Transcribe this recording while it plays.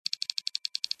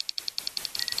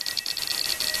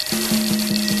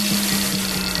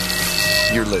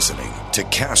You're listening to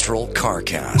Castrol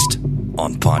CarCast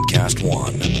on Podcast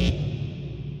One.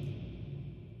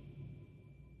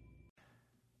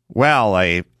 Well,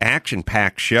 a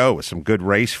action-packed show with some good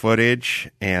race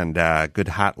footage and a good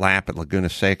hot lap at Laguna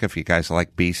Seca. If you guys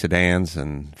like B sedans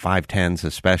and 510s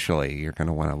especially, you're going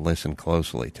to want to listen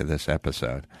closely to this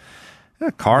episode.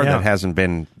 A car that hasn't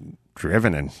been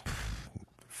driven in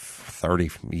 30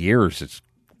 years. It's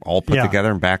all put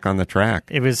together and back on the track.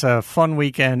 It was a fun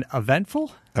weekend.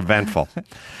 Eventful? Eventful.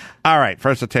 All right,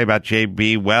 first I'll tell you about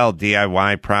JB Weld,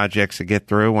 DIY projects to get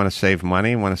through. Want to save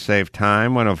money, want to save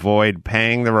time, want to avoid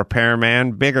paying the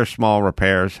repairman, big or small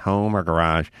repairs, home or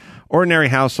garage. Ordinary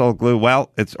household glue,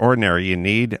 well, it's ordinary. You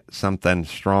need something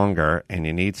stronger, and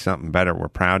you need something better. We're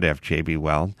proud to have JB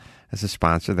Weld as a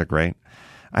sponsor. They're great.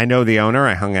 I know the owner.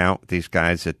 I hung out with these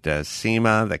guys at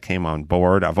SEMA that came on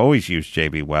board. I've always used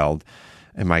JB Weld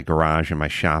in my garage and my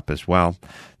shop as well.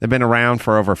 They've been around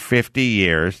for over 50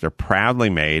 years. They're proudly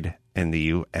made in the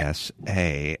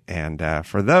USA. And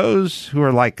for those who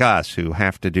are like us, who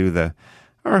have to do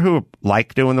or who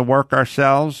like doing the work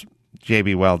ourselves,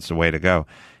 JB Weld's the way to go.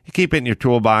 You keep it in your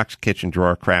toolbox, kitchen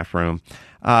drawer, craft room.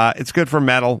 It's good for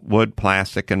metal, wood,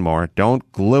 plastic, and more. Don't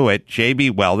glue it.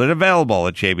 JB Weld. It's available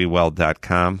at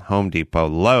jbweld.com, Home Depot,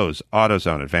 Lowe's,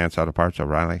 AutoZone, Advanced Auto Parts,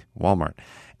 O'Reilly, Walmart,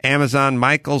 Amazon,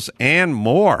 Michaels, and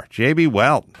more. JB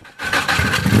Weld.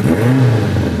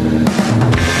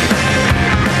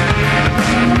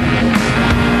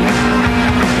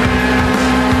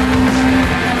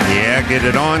 Yeah, get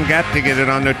it on. Got to get it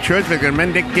on. No choice. We're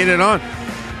going to get it on.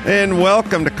 And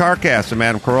welcome to CarCast. I'm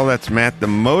Adam Carolla. That's Matt, the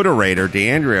Motorator.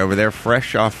 DeAndrea over there,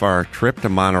 fresh off our trip to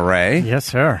Monterey. Yes,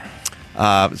 sir.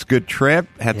 It was a good trip.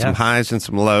 Had some highs and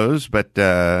some lows, but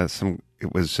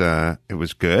it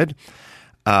was good.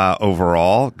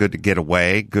 Overall, good to get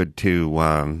away, good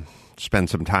to spend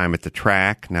some time at the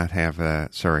track, not have a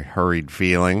hurried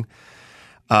feeling.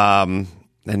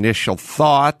 Initial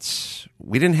thoughts,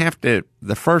 we didn't have to,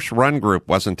 the first run group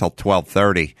wasn't until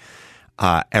 12:30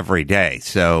 every day,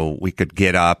 so we could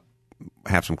get up,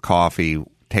 have some coffee,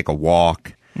 take a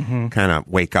walk, kind of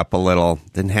wake up a little,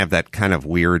 didn't have that kind of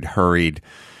weird, hurried.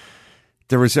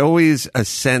 There was always a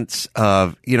sense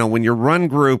of, when your run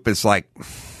group is like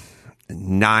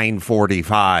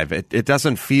 9:45. It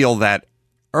doesn't feel that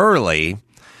early,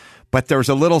 but there was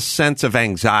a little sense of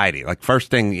anxiety. Like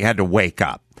first thing, you had to wake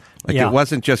up. Like it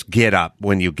wasn't just get up.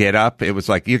 When you get up, it was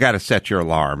like you got to set your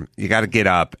alarm. You got to get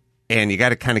up and you got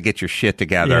to kind of get your shit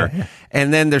together. Yeah.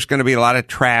 And then there's going to be a lot of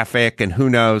traffic, and who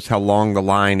knows how long the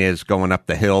line is going up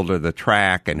the hill to the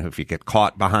track, and if you get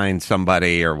caught behind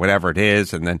somebody or whatever it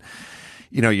is, and then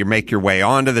you make your way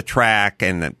onto the track,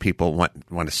 and then people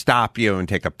want to stop you and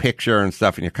take a picture and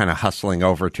stuff, and you're kind of hustling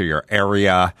over to your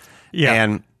area. Yeah.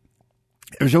 And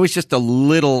there's always just a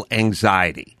little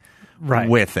anxiety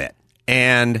with it.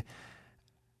 And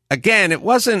again, it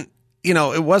wasn't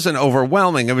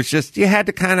overwhelming. It was just you had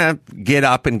to kind of get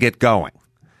up and get going.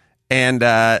 And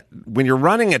when you're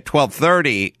running at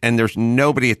 12:30 and there's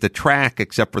nobody at the track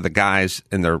except for the guys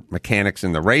and their mechanics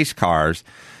in the race cars,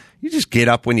 you just get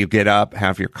up when you get up,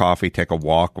 have your coffee, take a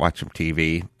walk, watch some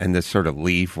TV, and then sort of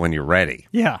leave when you're ready.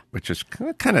 Yeah. Which is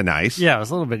kind of nice. Yeah, it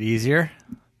was a little bit easier.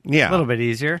 Yeah. A little bit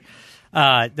easier.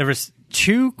 There was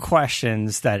two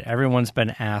questions that everyone's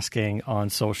been asking on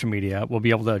social media. We'll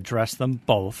be able to address them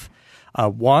both.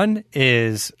 One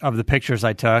is, of the pictures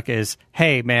I took, is,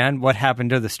 hey, man, what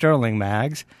happened to the Sterling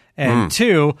mags? And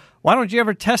two, why don't you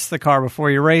ever test the car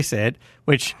before you race it?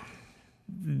 Which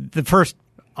the first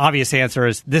obvious answer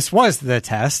is this was the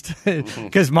test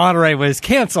because Monterey was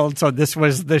canceled, so this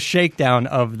was the shakedown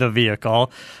of the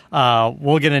vehicle.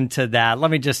 We'll get into that.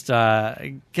 Let me just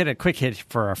get a quick hit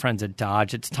for our friends at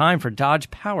Dodge. It's time for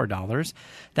Dodge Power Dollars.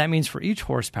 That means for each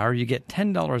horsepower, you get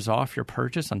 $10 off your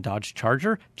purchase on Dodge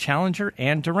Charger, Challenger,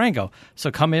 and Durango.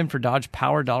 So come in for Dodge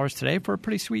Power Dollars today for a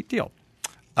pretty sweet deal.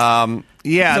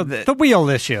 The wheel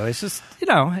issue. It's just,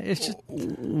 it's just.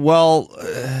 Well,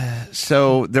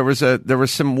 so there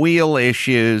was some wheel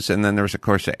issues, and then there was, of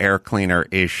course, an air cleaner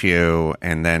issue,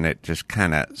 and then it just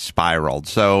kind of spiraled.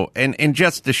 So, and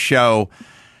just to show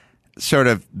sort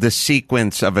of the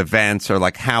sequence of events, or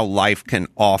like how life can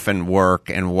often work,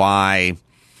 and why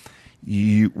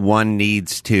one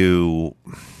needs to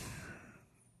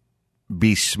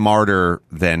be smarter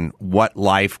than what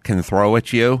life can throw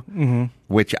at you,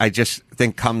 which I just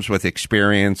think comes with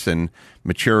experience and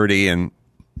maturity and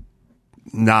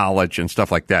knowledge and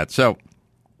stuff like that. So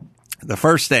the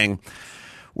first thing,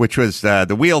 which was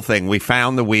the wheel thing, we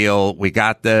found the wheel, we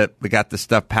got the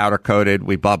stuff powder coated,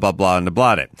 we blah blah blah and the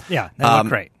blood it. Yeah, that looked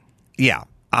great. Yeah,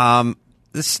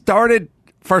 this started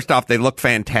first off, they look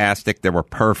fantastic. They were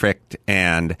perfect,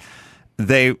 and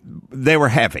they were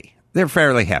heavy. They're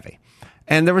fairly heavy.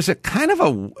 And there was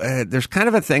there's kind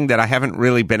of a thing that I haven't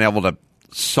really been able to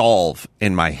solve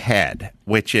in my head,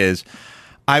 which is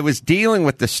I was dealing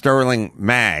with the Sterling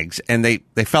mags, and they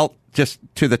felt just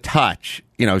to the touch,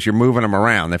 as you're moving them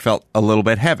around, they felt a little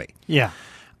bit heavy. Yeah.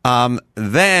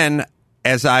 Then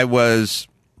as I was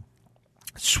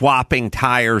swapping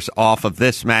tires off of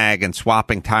this mag and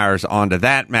swapping tires onto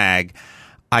that mag,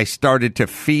 I started to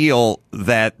feel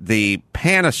that the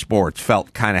Panasports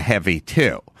felt kind of heavy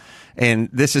too. And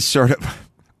this is sort of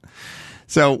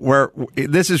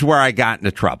this is where I got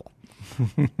into trouble.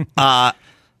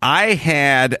 I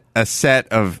had a set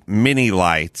of mini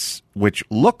lights which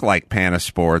look like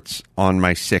Panasports on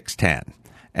my 610,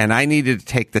 and I needed to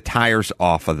take the tires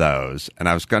off of those, and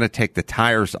I was going to take the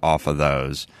tires off of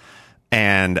those,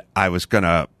 and I was going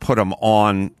to put them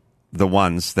on the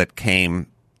ones that came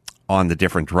on the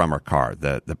different drummer car,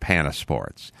 the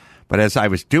Panasports. But as I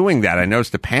was doing that, I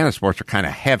noticed the Panasports are kind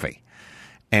of heavy,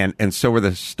 and so were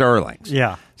the Sterlings.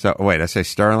 Yeah. So, wait, I say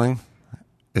Sterling?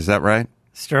 Is that right?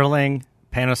 Sterling,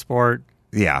 Panasport.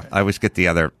 Yeah, I always get the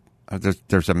other.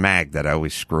 There's a mag that I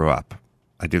always screw up.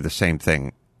 I do the same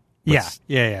thing.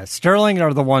 Yeah. Sterling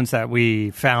are the ones that we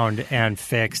found and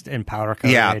fixed and powder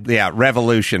coated. Yeah.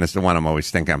 Revolution is the one I'm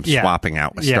always thinking I'm swapping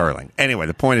out with Sterling. Anyway,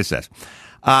 the point is this.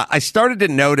 I started to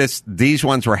notice these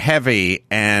ones were heavy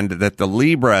and that the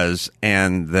Libras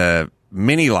and the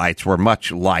mini lights were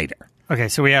much lighter. Okay,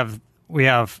 so we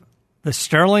have the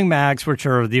Sterling mags, which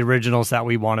are the originals that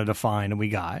we wanted to find and we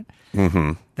got.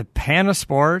 Mm-hmm. The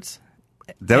Panasports.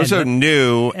 Those are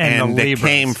new, and they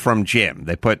came from Jim.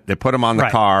 They put them on the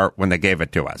car when they gave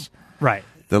it to us. Right.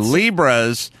 The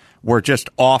Libras were just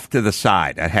off to the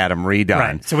side. I had them redone.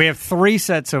 Right. So we have 3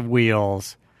 sets of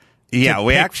wheels. Yeah,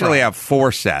 we actually have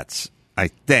 4 sets, I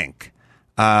think.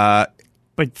 But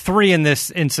 3 in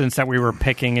this instance that we were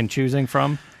picking and choosing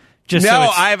from.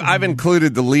 I've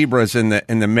included the Libras in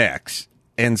the mix,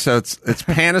 and so it's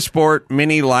Panasport,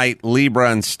 Mini Light,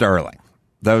 Libra, and Sterling.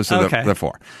 Those are the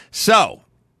 4. So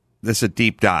this is a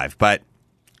deep dive, but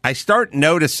I start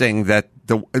noticing that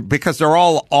because they're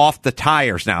all off the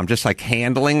tires now, I'm just like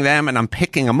handling them and I'm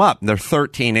picking them up. And they're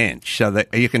 13-inch, so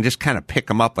that you can just kind of pick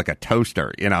them up like a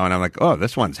toaster, And I'm like, oh,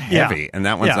 this one's heavy, and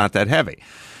that one's not that heavy.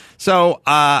 So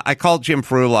I called Jim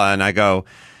Frula and I go,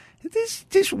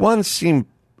 these ones seem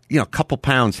a couple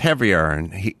pounds heavier,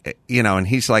 and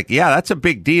he's like, yeah, that's a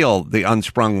big deal. The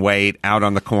unsprung weight out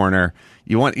on the corner.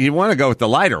 You want to go with the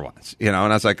lighter ones, And I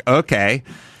was like, okay.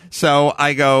 So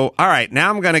I go, all right, now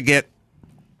I'm going to get.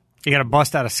 You got to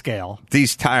bust out a scale.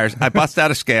 These tires. I bust out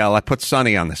a scale. I put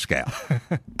Sonny on the scale.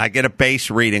 I get a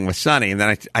base reading with Sonny, and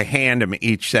then I hand him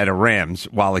each set of rims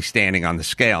while he's standing on the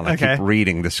scale, and I keep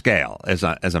reading the scale as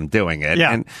I'm doing it.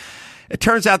 Yeah. And it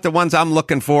turns out the ones I'm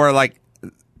looking for, like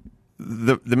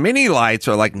the mini lights,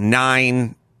 are like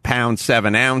 9 pounds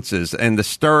 7 ounces, and the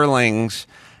Sterlings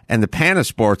and the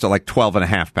Panasports are like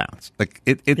 12.5 pounds. Like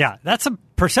yeah, that's a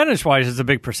percentage-wise, it's a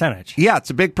big percentage. Yeah, it's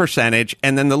a big percentage.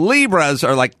 And then the Libras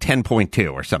are like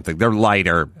 10.2 or something. They're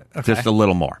lighter, just a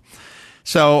little more.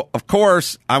 So, of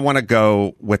course, I want to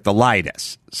go with the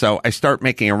lightest. So I start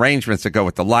making arrangements to go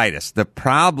with the lightest. The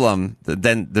problem,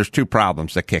 then there's 2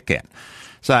 problems that kick in.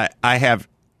 So I have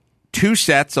 2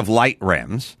 sets of light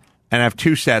rims, and I have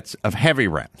 2 sets of heavy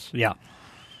rims. Yeah.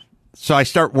 So I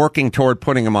start working toward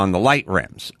putting them on the light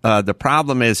rims. The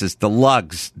problem is the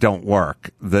lugs don't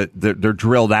work. They're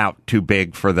drilled out too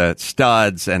big for the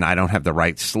studs, and I don't have the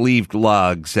right sleeved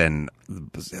lugs, and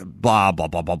blah, blah,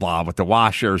 blah, blah, blah with the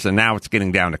washers. And now it's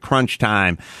getting down to crunch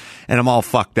time, and I'm all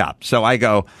fucked up. So I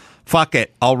go, fuck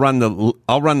it. I'll run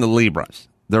the Libras.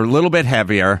 They're a little bit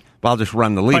heavier, but I'll just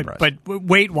run the Libras. But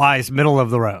weight-wise, middle of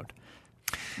the road.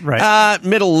 Right.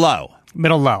 Middle low.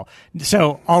 Middle low.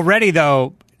 So already,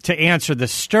 though, to answer the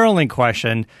Sterling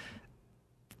question,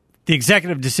 the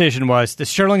executive decision was the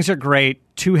Sterlings are great,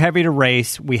 too heavy to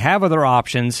race. We have other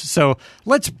options. So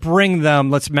let's bring them.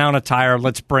 Let's mount a tire.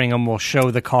 Let's bring them. We'll show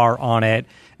the car on it,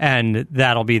 and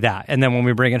that'll be that. And then when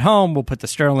we bring it home, we'll put the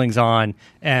Sterlings on,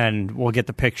 and we'll get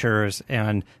the pictures,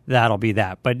 and that'll be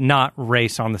that. But not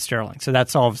race on the Sterling. So that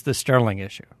solves the Sterling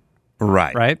issue.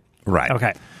 Right. Right? Right.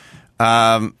 Okay.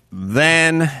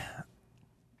 Then...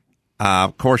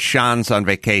 of course, Sean's on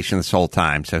vacation this whole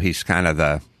time, so he's kind of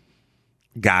the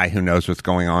guy who knows what's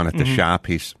going on at the shop.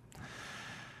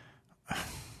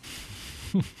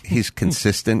 He's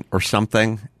consistent or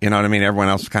something. You know what I mean? Everyone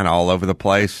else is kind of all over the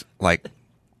place. Like,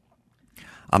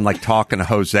 I'm like talking to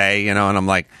Jose, and I'm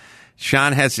like,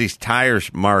 Sean has these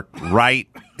tires marked right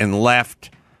and left,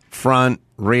 front,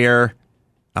 rear,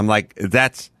 I'm like, is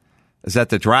that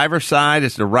the driver's side?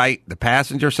 Is the right the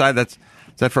passenger side? Is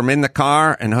that from in the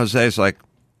car? And Jose's like,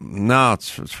 no, it's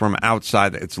from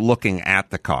outside. It's looking at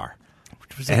the car.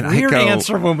 Which was a weird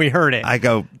answer when we heard it. I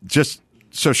go, just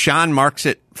so Sean marks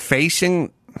it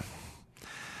facing.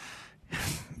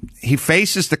 He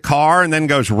faces the car and then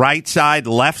goes right side,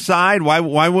 left side. Why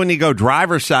wouldn't he go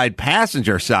driver's side,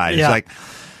 passenger side? Yeah. It's like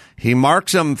he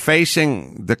marks them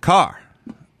facing the car.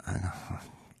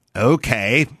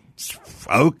 Okay.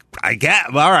 Oh, I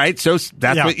get. All right. So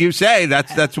that's what you say.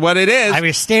 That's what it is. I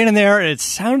was standing there, and it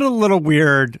sounded a little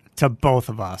weird to both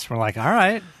of us. We're like, all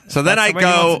right. So then I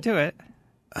go. Do it.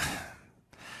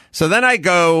 So then I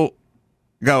go.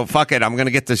 Fuck it. I'm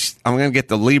gonna get this. I'm gonna get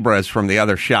the Libras from the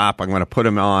other shop. I'm gonna put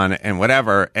them on and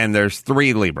whatever. And there's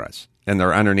 3 Libras, and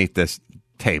they're underneath this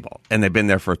table, and they've been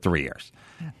there for 3 years.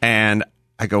 And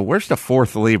I go, where's the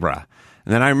 4th Libra?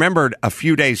 And then I remembered a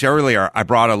few days earlier, I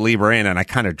brought a Libra in and I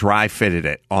kind of dry fitted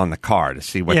it on the car to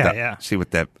see what see what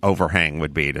the overhang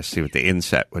would be, to see what the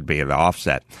inset would be, or the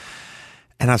offset.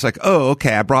 And I was like, oh,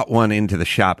 okay, I brought one into the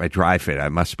shop. I dry fit. I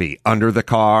must be under the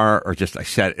car, or just I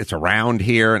said it's around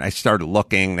here. And I started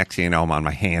looking. Next thing you know, I'm on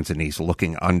my hands and knees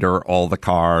looking under all the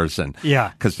cars, and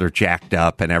because they're jacked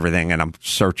up and everything. And I'm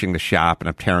searching the shop and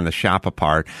I'm tearing the shop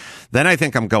apart. Then I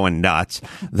think I'm going nuts.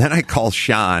 Then I call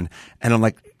Sean and I'm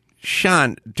like,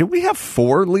 Sean, do we have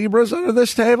 4 Libras under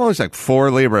this table? He's like,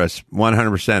 4 Libras,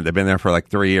 100%. They've been there for like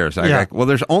 3 years. I'm like, well,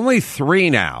 there's only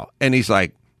 3 now. And he's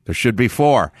like, there should be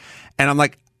 4. And I'm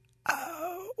like,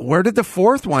 where did the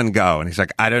 4th one go? And he's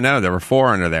like, I don't know. There were 4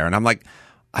 under there. And I'm like,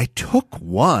 I took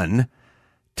one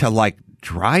to like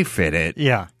dry fit it.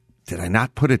 Yeah. Did I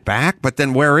not put it back? But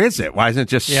then where is it? Why isn't it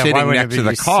just sitting next to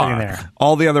the car?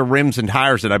 All the other rims and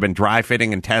tires that I've been dry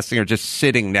fitting and testing are just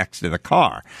sitting next to the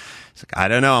car. It's like, I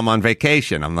don't know. I'm on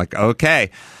vacation. I'm like, okay.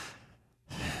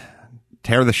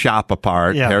 Tear the shop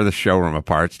apart, tear the showroom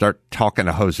apart, start talking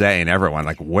to Jose and everyone.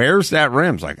 Like, where's that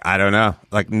rim's? Like, I don't know.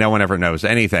 Like, no one ever knows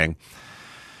anything.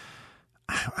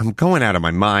 I'm going out of my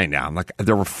mind now. I'm like,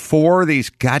 there were 4 of these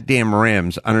goddamn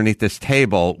rims underneath this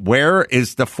table. Where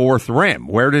is the 4th rim?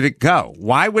 Where did it go?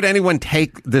 Why would anyone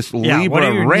take this Libra rim? What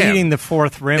are you needing the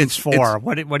 4th rim for?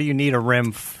 What do you need a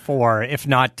rim for, if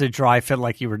not to dry fit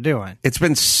like you were doing? It's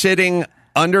been sitting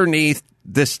underneath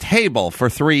this table for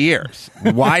 3 years.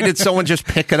 Why did someone just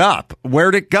pick it up?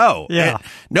 Where'd it go? Yeah.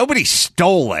 Nobody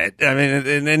stole it. I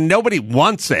mean, and nobody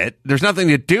wants it. There's nothing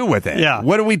to do with it. Yeah.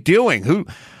 What are we doing?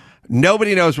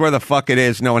 Nobody knows where the fuck it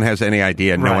is. No one has any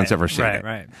idea. No one's ever seen it.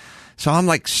 Right. So I'm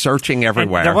like searching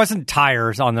everywhere. And there wasn't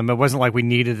tires on them. It wasn't like we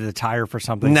needed a tire for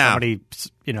something. No. Somebody,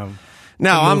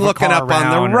 No, I'm looking up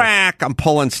on the rack. I'm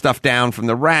pulling stuff down from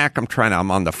the rack.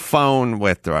 I'm on the phone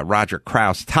with Roger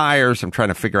Krause Tires. I'm trying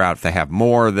to figure out if they have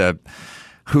more of the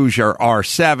Hoosier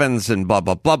R7s and blah,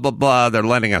 blah, blah, blah, blah. They're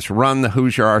letting us run the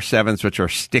Hoosier R7s, which are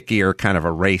stickier, kind of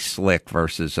a race slick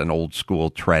versus an old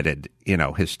school treaded,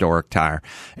 historic tire.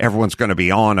 Everyone's going to be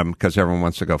on them because everyone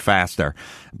wants to go faster,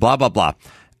 blah, blah, blah.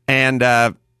 And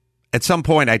at some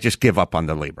point, I just give up on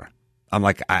the Libra. I'm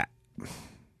like, I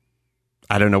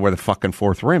don't know where the fucking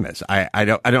 4th rim is. I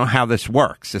don't know how this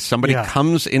works. If somebody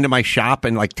comes into my shop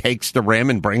and like takes the rim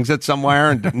and brings it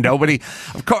somewhere, and nobody,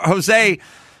 of course, Jose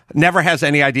never has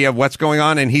any idea of what's going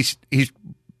on, and he's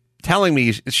telling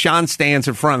me Sean stands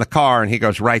in front of the car and he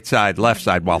goes right side, left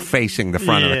side while facing the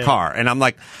front of the car, and I'm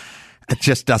like, it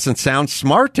just doesn't sound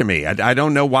smart to me. I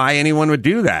don't know why anyone would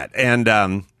do that.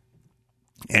 And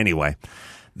anyway.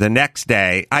 The next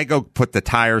day, I go put the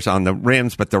tires on the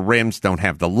rims, but the rims don't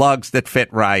have the lugs that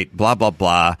fit right, blah, blah,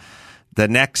 blah. The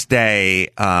next day,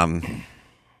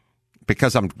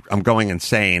 because I'm going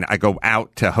insane, I go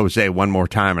out to Jose one more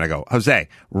time, and I go, Jose,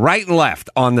 right and left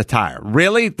on the tire.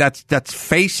 Really? That's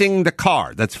facing the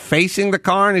car. That's facing the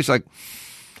car? And he's like,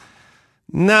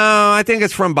 no, I think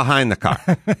it's from behind the car.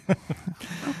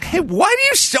 Okay, why do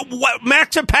you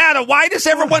Max Zapata, why does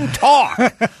everyone talk?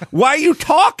 Why are you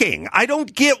talking? I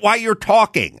don't get why you're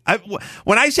talking.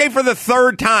 When I say for the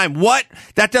 3rd time,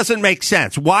 that doesn't make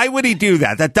sense. Why would he do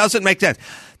that? That doesn't make sense.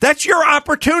 That's your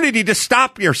opportunity to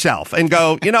stop yourself and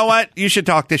go, you know what? You should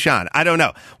talk to Sean. I don't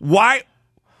know. Why?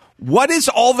 What is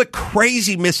all the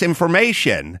crazy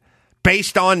misinformation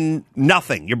based on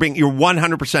nothing? You're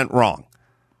 100% wrong.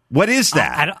 What is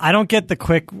that? I don't get the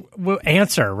quick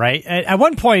answer, right? At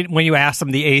one point, when you asked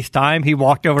him the 8th time, he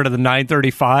walked over to the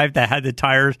 935 that had the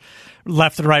tires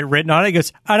left and right written on it. He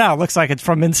goes, oh, no, it looks like it's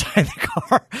from inside the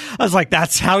car. I was like,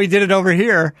 that's how he did it over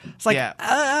here. It's like,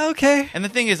 okay. And the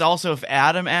thing is also, if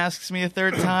Adam asks me a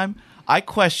 3rd time, I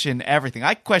question everything.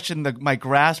 I question my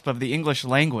grasp of the English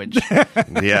language.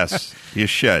 Yes, you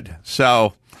should.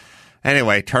 So,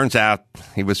 anyway, turns out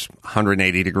He was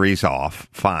 180 degrees off.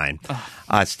 Fine.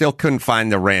 I still couldn't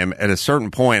find the rim. At a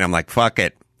certain point, I'm like, fuck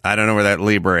it. I don't know where that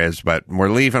Libra is, but we're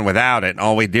leaving without it. And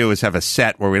all we do is have a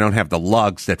set where we don't have the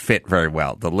lugs that fit very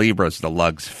well. The Libras, the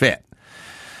lugs fit.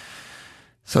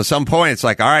 So at some point, it's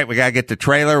like, all right, we got to get the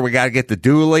trailer. We got to get the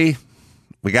dually.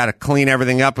 We got to clean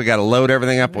everything up. We got to load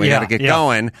everything up. We got to get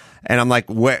going. And I'm like,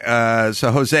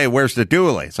 so Jose, where's the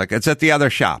dually? It's like, it's at the other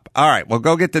shop. All right, well,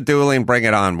 go get the dually and bring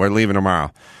it on. We're leaving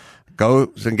tomorrow.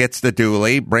 Goes and gets the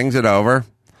dually, brings it over,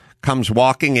 comes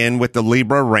walking in with the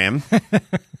Libra rim,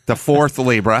 the fourth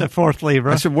Libra. The fourth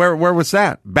Libra. I said, where was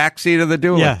that? Back seat of the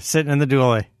dually. Yeah, sitting in the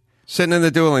dually. Sitting in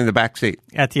the dually in the back seat.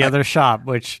 At the other shop,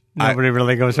 which nobody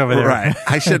really goes over there. Right.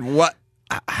 I said, what?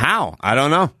 How? I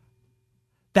don't know.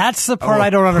 That's the part I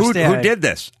don't understand. Who did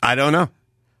this? I don't know.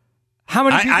 How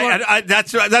many people?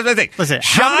 That's the thing. Listen,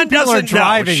 Sean doesn't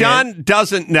know. Sean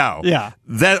doesn't know. Yeah.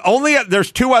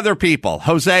 There's two other people,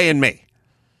 Jose and me.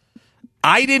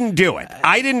 I didn't do it.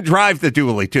 I didn't drive the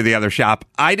dually to the other shop.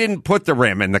 I didn't put the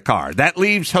rim in the car. That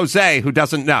leaves Jose, who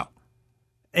doesn't know.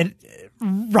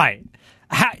 Right.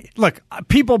 Look,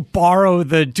 people borrow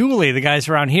the dually, the guys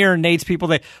around here, Nate's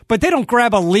people, but they don't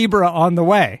grab a Libra on the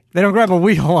way. They don't grab a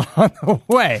wheel on the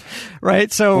way,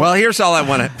 right? So, well, here's all I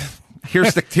want to.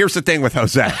 Here's the thing with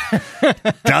Jose.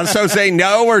 Does Jose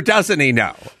know or doesn't he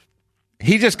know?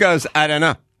 He just goes, I don't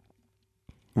know. It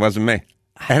wasn't me.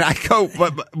 And I go,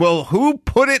 well, who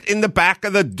put it in the back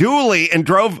of the dually and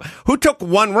drove? Who took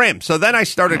one rim? So then I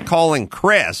started calling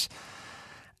Chris,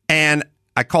 and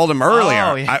I called him earlier.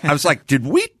 Oh, yeah. I was like,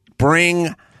 wait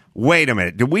a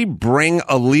minute. Did we bring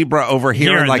a Libra over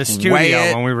here and in like the studio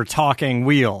weigh it? when we were talking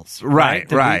wheels?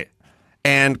 Right.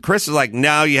 And Chris is like,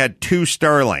 no, you had two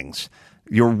Sterlings.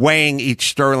 You're weighing each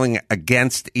Sterling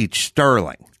against each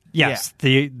Sterling. Yes,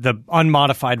 the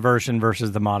unmodified version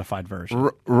versus the modified version.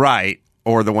 Right.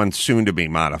 Or the one soon to be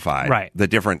modified. Right. The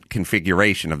different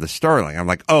configuration of the Sterling. I'm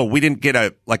like, oh, we didn't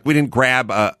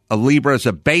grab a Libra as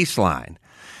a baseline.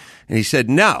 And he said,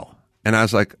 no. And I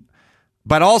was like,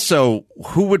 but also,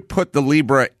 who would put the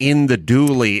Libra in the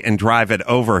dually and drive it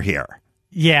over here?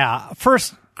 Yeah.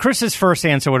 Chris's first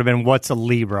answer would have been, what's a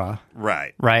Libra?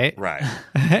 Right.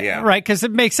 Yeah. Right, because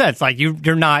it makes sense. Like,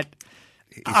 you're not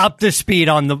up to speed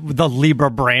on the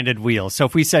Libra branded wheels. So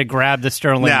if we said grab the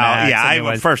Sterling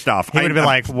Max, first off, he would have been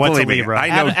like, what's a Libra?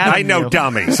 I know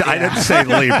dummies. Yeah. I didn't say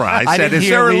Libra. I said, is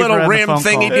there a little rim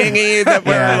thingy dingy that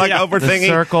we're like over the thingy?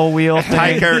 Circle wheel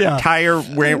tire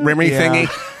rimmy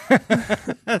thingy?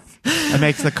 It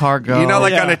makes the car go. You know,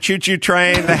 like on a choo-choo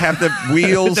train, they have the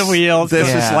wheels. The wheels. This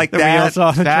is like the that. Wheels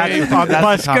on the train.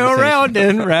 Must go round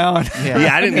and round.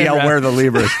 Yeah, I didn't yell where the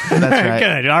Libra is. That's right.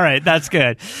 Good. All right. That's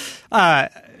good.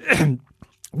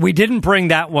 We didn't bring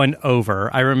that one over.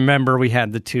 I remember we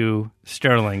had the two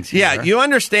Sterlings here. Yeah, you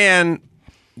understand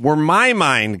where my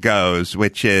mind goes,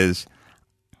 which is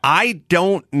I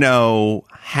don't know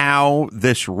how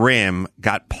this rim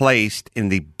got placed in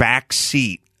the back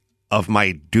seat of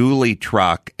my dually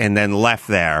truck and then left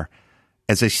there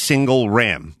as a single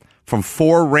rim from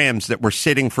four rims that were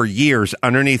sitting for years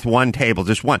underneath one table,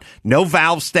 just one. No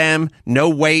valve stem, no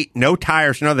weight, no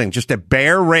tires, nothing. Just a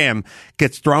bare rim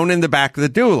gets thrown in the back of the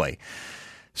dually.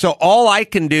 So all I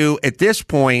can do at this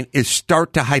point is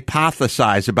start to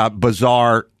hypothesize about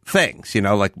bizarre things,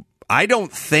 like I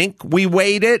don't think we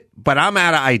weighed it, but I'm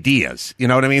out of ideas. You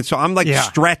know what I mean? So I'm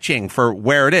stretching for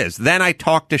where it is. Then I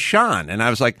talked to Sean and I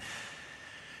was like,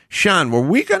 Sean, were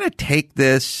we going to take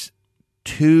this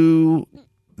to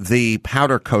the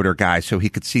powder coater guy so he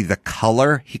could see the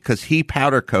color? Because he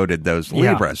powder coated those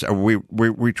Libras. Are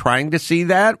we trying to see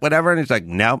that? Whatever. And he's like,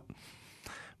 no.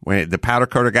 The powder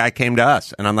coater guy came to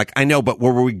us. And I'm like, I know, but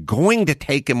were we going to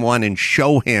take him one and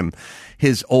show him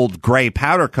his old gray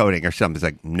powder coating or something? He's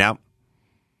like, no.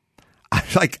 I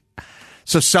was like,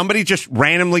 so somebody just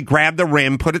randomly grabbed the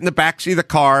rim, put it in the backseat of the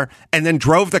car, and then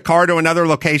drove the car to another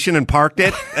location and parked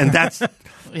it. And that's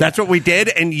what we did.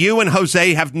 And you and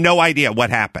Jose have no idea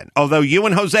what happened. Although you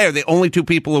and Jose are the only two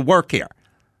people who work here.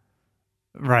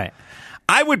 Right.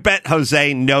 I would bet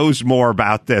Jose knows more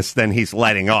about this than he's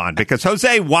letting on, because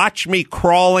Jose watched me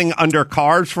crawling under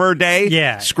cars for a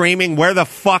day, screaming, where the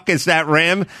fuck is that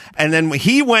rim? And then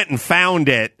he went and found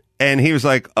it, and he was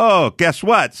like, oh, guess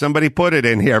what? Somebody put it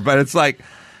in here. But it's like,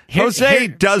 Jose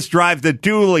does drive the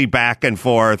dually back and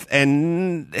forth,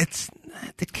 and it's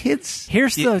the kids.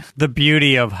 Here's the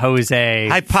beauty of Jose.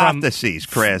 Hypotheses,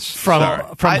 Chris.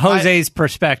 From Jose's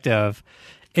perspective,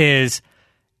 is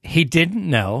he didn't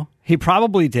know. He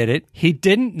probably did it. He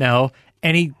didn't know,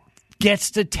 and he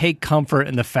gets to take comfort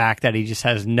in the fact that he just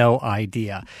has no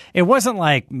idea. It wasn't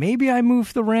like, maybe I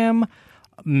moved the rim.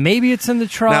 maybe it's in the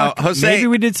truck. No, Jose, maybe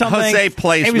we did something. Jose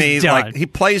plays It was me done. like he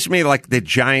plays me like the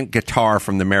giant guitar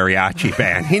from the mariachi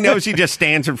band. He knows he just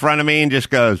stands in front of me and just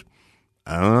goes,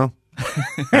 I don't know.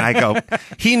 And I go,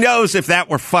 he knows if that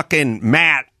were fucking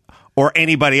Matt or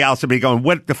anybody else, would be going,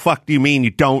 what the fuck do you mean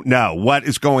you don't know? What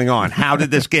is going on? How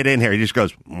did this get in here? He just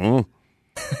goes,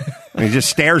 And he just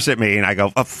stares at me, and I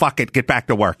go, oh, fuck it, get back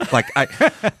to work. Like,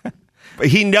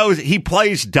 he knows, he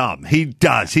plays dumb. He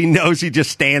does. He knows he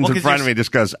just stands in front of me and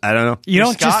just goes, I don't know. You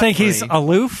don't just think he's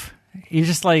aloof? He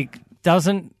just, like,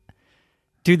 doesn't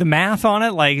do the math on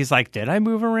it? Like, he's like, did I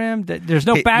move a rim? There's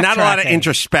no backtracking. Not a lot of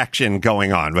introspection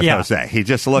going on with Jose. He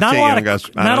just looks at you and goes, I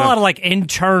don't know. Not a lot of, like,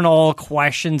 internal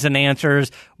questions and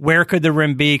answers. Where could the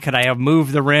rim be? Could I have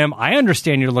moved the rim? I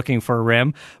understand you're looking for a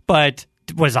rim, but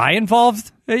was I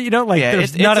involved? You know, like,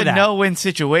 there's none of that. It's a no-win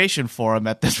situation for him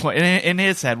at this point. In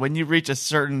his head, when you reach a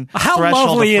certain How threshold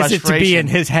lovely of is it to be in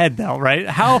his head, though, right?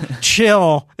 How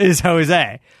chill is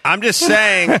Jose? I'm just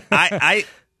saying,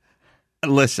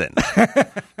 listen,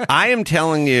 I am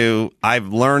telling you, I've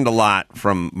learned a lot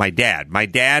from my dad. My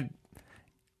dad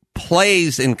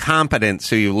plays incompetent,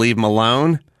 so you leave him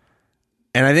alone.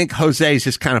 And I think Jose's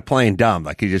just kind of playing dumb.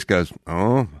 Like, he just goes,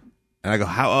 oh. And I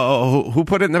go, who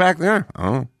put it in the back there?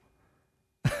 Oh.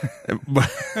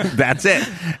 That's it.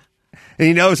 And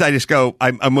he knows I just go,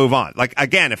 I move on. Like,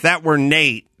 again, if that were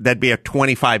Nate, that'd be a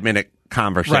 25-minute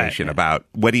conversation about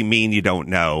what do you mean you don't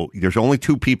know? There's only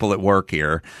two people at work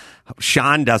here.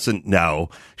 Sean doesn't know.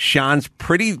 Sean's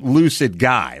pretty lucid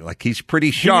guy. Like, he's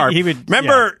pretty sharp.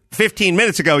 Remember 15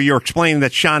 minutes ago, you were explaining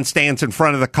that Sean stands in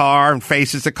front of the car and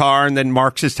faces the car and then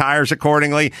marks his tires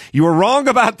accordingly. You were wrong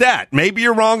about that. Maybe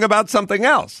you're wrong about something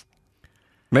else.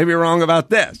 Maybe you're wrong about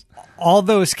this. All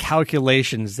those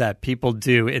calculations that people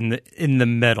do in the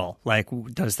middle, like,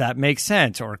 does that make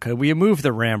sense? Or could we move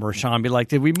the rim? Or Sean be like,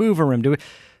 did we move a rim?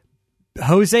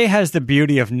 Jose has the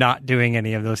beauty of not doing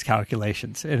any of those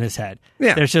calculations in his head.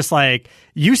 Yeah. There's just like,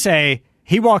 you say,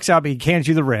 he walks up, he hands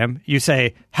you the rim. You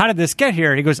say, how did this get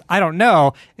here? He goes, I don't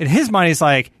know. In his mind, he's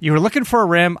like, you were looking for a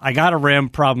rim. I got a rim.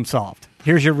 Problem solved.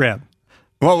 Here's your rim.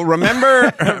 Well,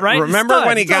 remember right? remember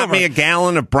when he got me a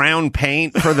gallon of brown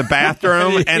paint for the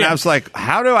bathroom? And I was like,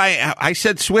 how do I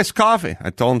said Swiss coffee.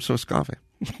 I told him Swiss coffee.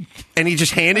 And he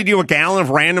just handed you a gallon of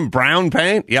random brown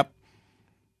paint? Yep.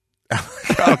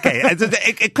 Okay.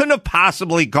 It couldn't have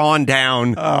possibly gone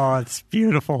down. Oh, it's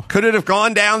beautiful. Could it have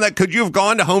gone down that? Could you have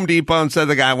gone to Home Depot and said to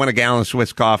the guy, I want a gallon of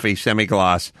Swiss coffee,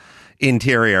 semi-gloss,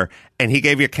 interior, and he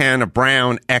gave you a can of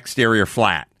brown, exterior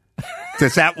flat?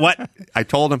 Is that what I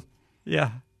told him?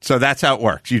 Yeah. So that's how it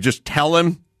works. You just tell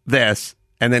him this,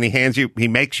 and then he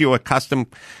makes you a custom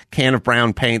can of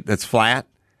brown paint that's flat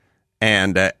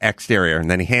and exterior, and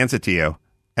then he hands it to you,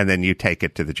 and then you take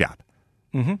it to the job.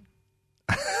 Mm-hmm.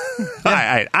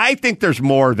 I think there's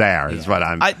more there. Is what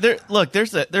I'm. Look,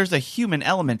 there's a human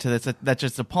element to this that's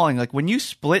just appalling. Like, when you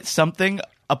split something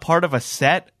apart of a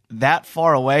set that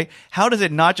far away, how does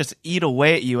it not just eat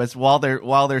away at you as while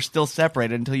they're still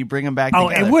separated until you bring them back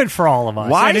together? It would for all of us.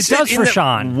 Why and it does for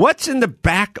Sean. What's in the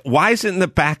back? Why is it in the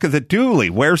back of the dually?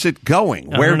 Where's it going?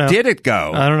 Where did it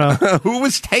go? I don't know. Who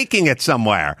was taking it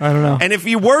somewhere? I don't know. And if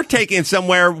you were taking it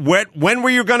somewhere, when were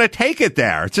you going to take it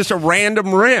there? It's just a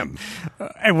random rim.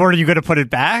 And where are you going to put it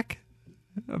back?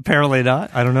 Apparently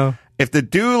not. I don't know. If the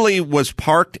dually was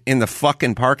parked in the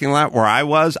fucking parking lot where I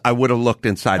was, I would have looked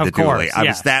inside the dually. I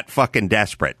was that fucking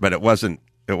desperate, but it wasn't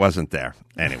there.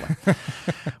 Anyway,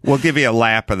 we'll give you a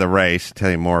lap of the race, tell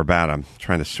you more about them.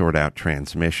 Trying to sort out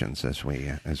transmissions as we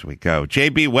go.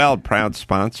 JB Weld, proud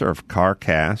sponsor of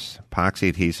CarCast, epoxy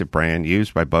adhesive brand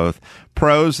used by both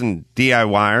pros and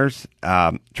DIYers.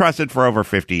 Trusted for over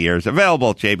 50 years.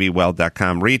 Available at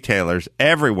jbweld.com. Retailers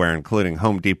everywhere, including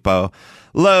Home Depot,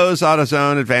 Lowe's,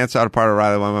 AutoZone, Advanced Auto Part,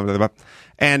 O'Reilly,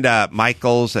 and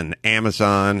Michael's and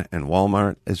Amazon and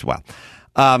Walmart as well.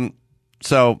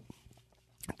 So,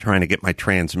 trying to get my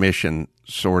transmission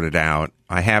sorted out.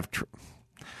 I have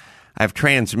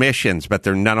transmissions, but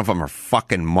none of them are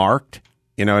fucking marked.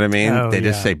 You know what I mean? They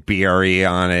just say BRE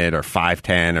on it, or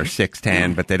 510 or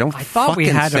 610, but they don't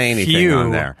say anything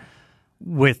on there.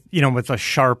 With a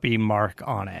Sharpie mark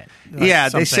on it.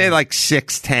 Like they say like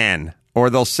 610, or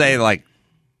they'll say like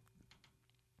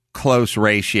close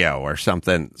ratio or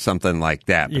something like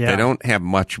that. But they don't have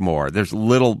much more. There's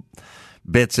little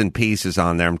bits and pieces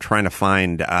on there. I'm trying to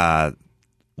find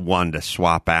one to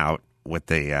swap out with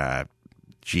the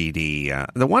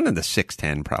GD. The one in the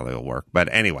 610 probably will work. But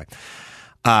anyway,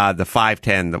 the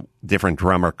 510, the different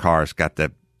drummer cars, got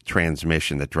the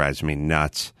transmission that drives me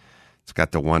nuts. It's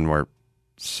got the one where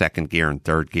second gear and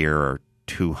third gear are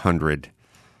 200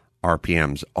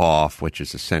 RPMs off, which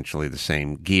is essentially the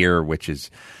same gear,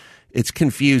 it's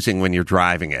confusing when you're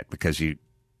driving it because you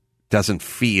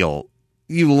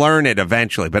learn it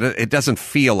eventually, but it doesn't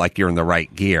feel like you're in the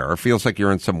right gear. It feels like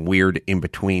you're in some weird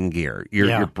in-between gear.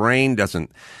 Your brain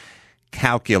doesn't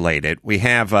calculate it. We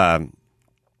have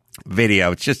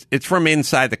video. It's from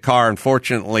inside the car.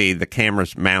 Unfortunately, the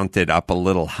camera's mounted up a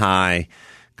little high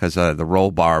because the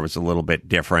roll bar was a little bit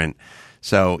different.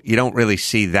 So you don't really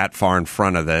see that far in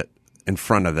front of the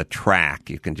track.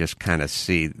 You can just kind of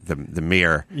see the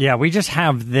mirror. Yeah, we just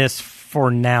have this for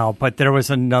now, but there was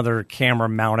another camera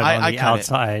mounted on the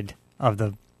outside of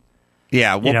the.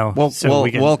 Yeah,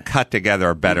 we'll cut together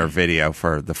a better video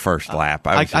for the first lap.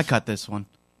 I cut this one.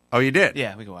 Oh, you did?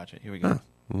 Yeah, we can watch it. Here we go.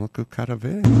 Look who cut a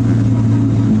video.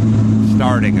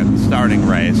 Starting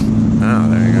race. Oh,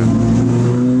 there you go.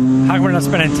 How come we're not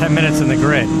spending 10 minutes in the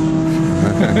grid?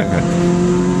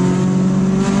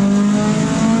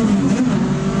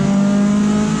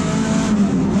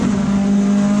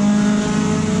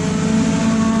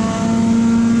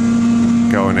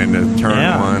 Going into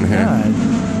turn one here.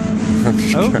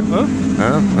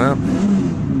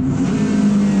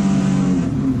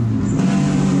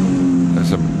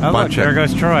 There's a bunch there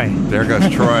goes Troy. There goes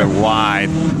Troy wide.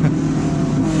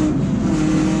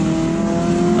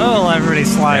 Oh,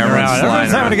 everybody's sliding around.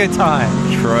 Everyone's having a good time.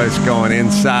 Troy's going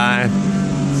inside,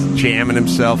 jamming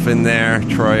himself in there.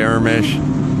 Troy Ermish.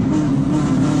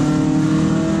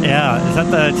 Yeah, is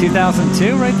that the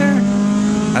 2002 right there?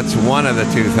 That's one of the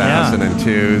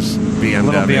 2002's BMW.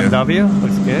 Little BMW.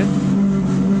 Looks good.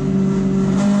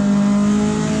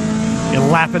 You're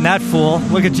lapping that fool.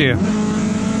 Look at you.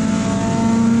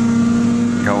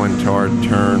 Going toward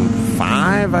turn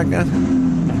 5, I guess.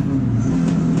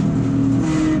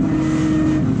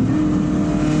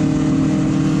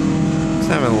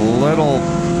 Having a little.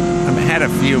 I've had a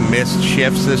few missed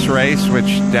shifts this race,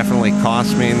 which definitely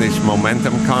cost me in these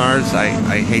momentum cars.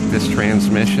 I hate this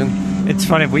transmission. It's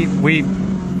funny.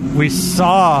 We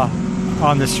saw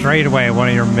on the straightaway one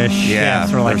of your missed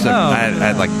shifts. We're like, I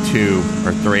had like 2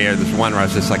 or 3. There's one where I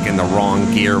was just like in the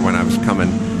wrong gear when I was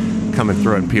coming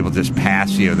through it, and people just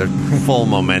pass you. They're full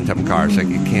momentum cars. Like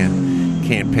you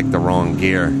can't pick the wrong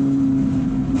gear.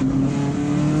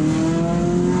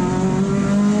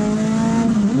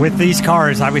 With these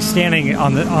cars, I was standing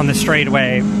on the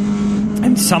straightaway,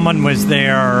 and someone was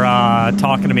there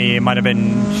talking to me. It might have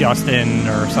been Justin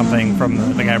or something from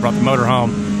the guy who brought the motor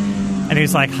home. And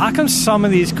he's like, how come some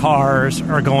of these cars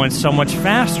are going so much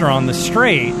faster on the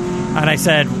straight? And I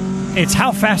said, it's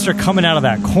how fast they're coming out of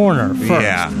that corner first.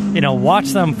 Yeah. Watch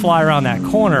them fly around that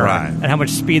corner and how much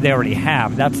speed they already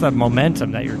have. That's the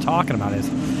momentum that you're talking about is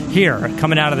here,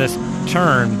 coming out of this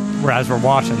turn, whereas we're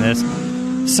watching this.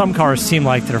 Some cars seem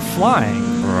like they're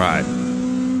flying. Right.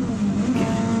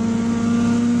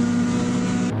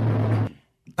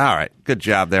 All right. Good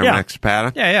job there, Max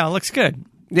Zapata. Yeah, it looks good.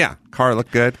 Yeah, car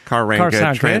looked good. Car ran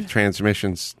good.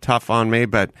 Transmission's tough on me,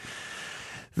 but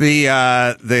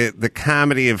the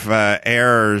comedy of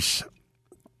errors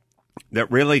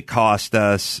that really cost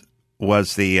us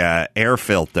was the air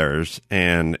filters,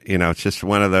 and it's just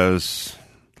one of those.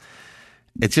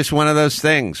 It's just one of those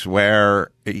things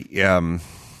where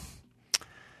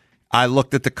I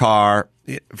looked at the car.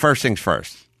 First things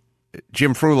first,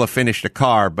 Jim Frula finished a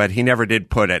car, but he never did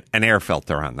put an air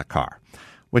filter on the car,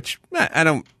 which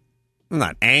I'm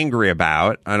not angry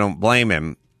about. I don't blame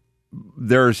him.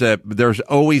 There's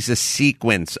always a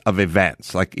sequence of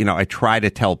events. Like, I try to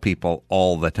tell people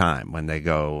all the time when they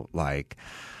go like,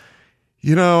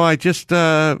 I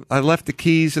left the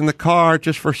keys in the car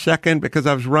just for a second because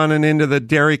I was running into the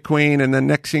Dairy Queen, and the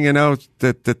next thing you know,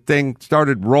 the thing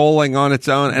started rolling on its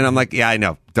own. And I'm like, yeah, I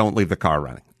know. Don't leave the car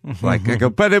running. Like, I go,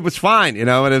 but it was fine, and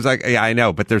it was like, yeah, I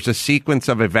know. But there's a sequence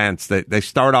of events that they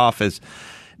start off as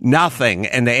nothing,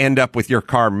 and they end up with your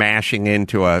car mashing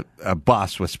into a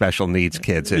bus with special needs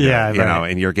kids in it,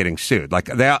 and you're getting sued. Like,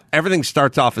 everything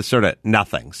starts off as sort of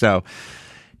nothing. So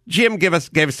Jim gave us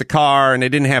the car, and it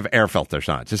didn't have air filters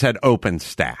on it. It just had open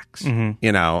stacks,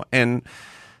 and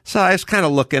so I was kind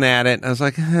of looking at it, and I was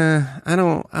like, I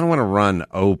don't want to run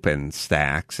open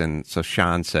stacks. And so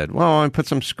Sean said, well, I put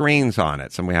some screens on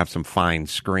it, so we have some fine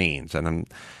screens. And I'm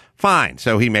fine.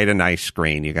 So he made a nice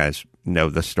screen. You guys know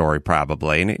the story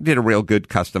probably. And he did a real good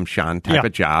custom Sean type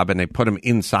of job, and they put them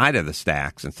inside of the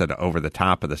stacks instead of over the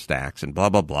top of the stacks and blah,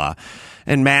 blah, blah.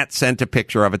 And Matt sent a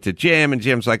picture of it to Jim, and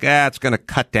Jim's like, it's going to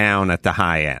cut down at the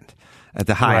high end, at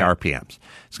the high RPMs.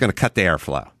 It's going to cut the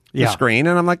airflow. The screen.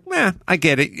 And I'm like, I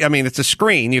get it. I mean, it's a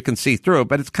screen. You can see through it,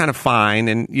 but it's kind of fine,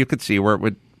 and you could see where it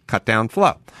would cut down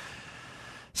flow.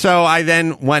 So I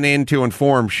then went in to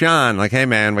inform Sean, like, hey,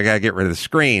 man, we got to get rid of the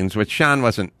screens, which Sean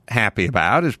wasn't happy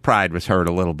about. His pride was hurt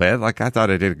a little bit. Like, I thought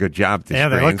I did a good job with these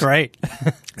screens. They look great.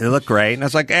 They look great. And I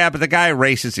was like, yeah, but the guy who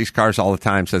races these cars all the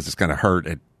time says it's going to hurt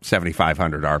at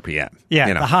 7,500 RPM.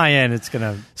 Yeah, the high end, it's going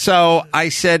to... So I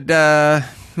said, all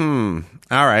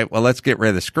right, well, let's get rid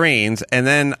of the screens. And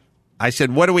then I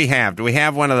said, what do we have? Do we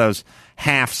have one of those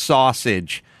half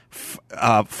sausage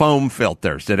foam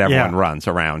filters that everyone runs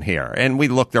around here? And we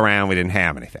looked around. We didn't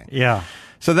have anything. Yeah.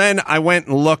 So then I went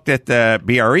and looked at the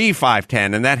BRE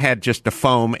 510, and that had just a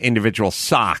foam individual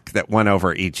sock that went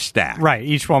over each stack. Right.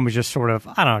 Each one was just sort of,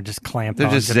 I don't know, just clamped They're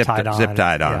on, just zip tied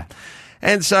on. Yeah.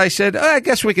 And so I said, I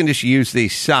guess we can just use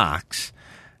these socks.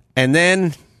 And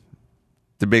then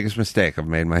the biggest mistake I've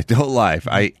made in my adult life,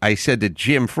 I said to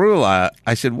Jim Frula,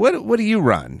 I said, what do you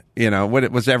run? You know,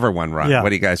 what does everyone run? Yeah. What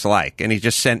do you guys like? And he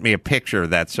just sent me a picture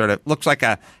that sort of looks like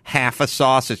a half a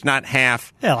sausage, not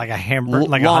half. Yeah, like a hamburger,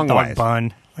 like a hot dog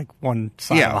bun. Like one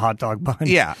side of a hot dog bun.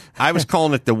 Yeah. I was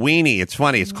calling it the weenie. It's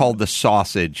funny. It's called the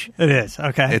sausage. It is.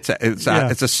 Okay. It's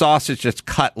a sausage that's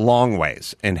cut long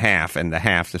ways in half, and the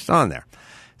half just on there.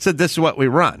 So this is what we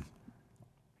run.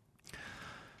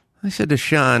 I said to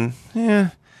Sean,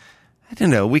 I don't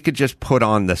know. We could just put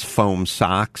on this foam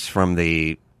socks from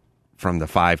the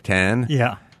 510.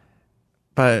 Yeah.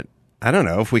 But I don't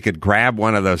know if we could grab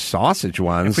one of those sausage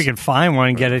ones. If we could find one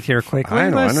and get it here quickly.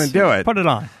 I don't want to do it. Put it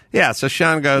on. Yeah. So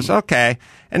Sean goes, okay.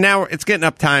 And now it's getting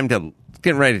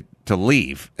ready to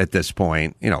leave at this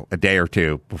point, you know, a day or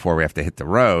two before we have to hit the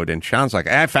road. And Sean's like,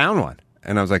 I found one.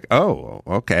 And I was like, oh,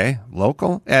 okay.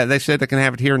 Local? Yeah, they said they can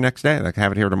have it here next day. They can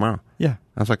have it here tomorrow. Yeah.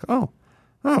 I was like, oh,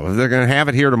 if they're going to have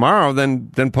it here tomorrow, then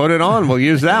put it on. We'll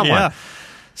use that one.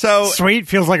 So sweet.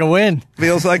 Feels like a win.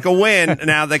 Feels like a win.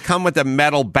 Now, they come with a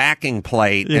metal backing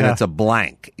plate, and it's a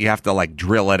blank. You have to, like,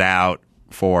 drill it out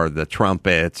for the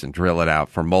trumpets and drill it out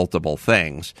for multiple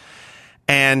things.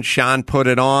 And Sean put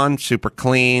it on, super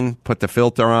clean, put the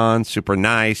filter on, super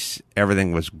nice.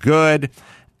 Everything was good.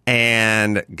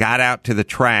 And got out to the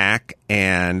track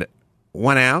and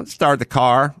went out, started the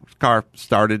car. Car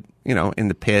started, you know, in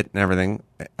the pit and everything,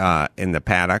 in the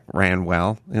paddock, ran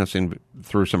well, you know,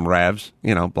 through some revs,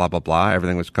 you know, blah, blah, blah.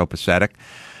 Everything was copacetic.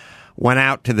 Went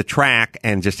out to the track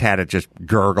and just had it just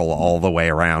gurgle all the way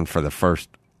around for the first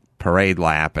parade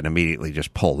lap and immediately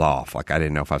just pulled off. Like I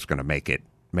didn't know if I was going to make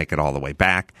it all the way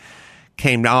back.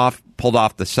 Came off, pulled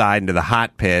off the side into the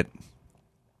hot pit.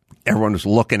 Everyone was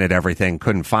looking at everything,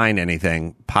 couldn't find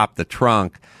anything, popped the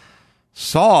trunk,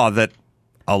 saw that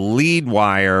a lead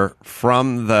wire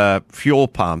from the fuel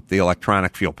pump, the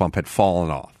electronic fuel pump, had fallen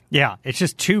off. Yeah, it's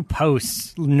just two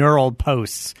posts, knurled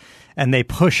posts, and they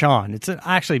push on. It's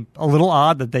actually a little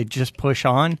odd that they just push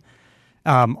on.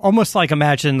 Almost like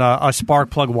imagine a spark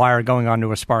plug wire going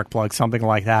onto a spark plug, something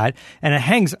like that, and it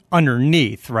hangs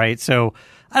underneath, right? So,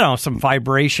 I don't know, some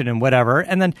vibration and whatever,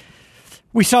 and then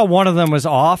we saw one of them was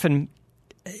off, and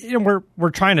you know, we're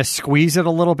trying to squeeze it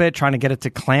a little bit, trying to get it to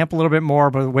clamp a little bit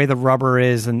more, but the way the rubber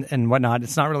is and whatnot,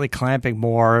 it's not really clamping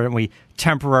more, and we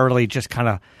temporarily just kind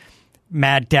of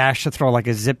mad dash to throw like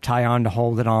a zip tie on to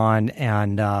hold it on,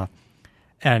 and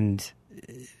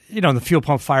you know, the fuel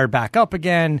pump fired back up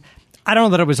again. I don't know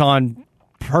that it was on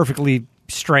perfectly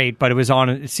straight, but it was on.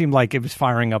 It seemed like it was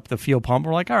firing up the fuel pump.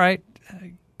 We're like, all right,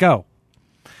 go.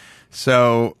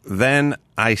 So then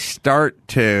I start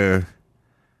to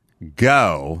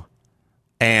go,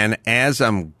 and as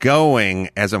I'm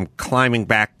climbing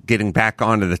back, getting back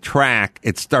onto the track,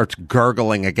 it starts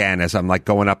gurgling again as I'm like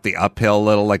going up the uphill a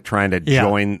little, like trying to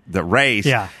join the race.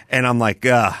 Yeah. And I'm like,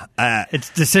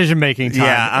 it's decision making time.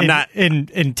 Yeah, I'm not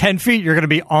in 10 feet. You're going to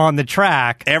be on the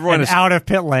track. Everyone is out of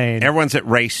pit lane. Everyone's at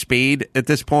race speed at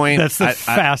this point. That's the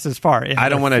fastest part. I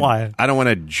don't want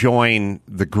to join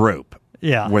the group.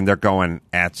 Yeah. When they're going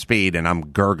at speed and I'm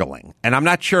gurgling. And I'm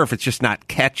not sure if it's just not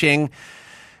catching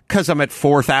because I'm at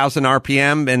 4,000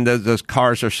 RPM and those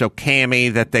cars are so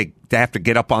cammy that they have to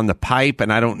get up on the pipe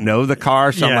and I don't know the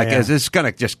car. So I'm like, is this going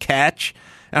to just catch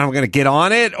and I'm going to get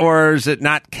on it, or is it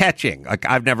not catching? Like,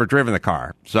 I've never driven the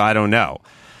car, so I don't know.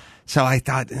 So I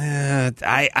thought,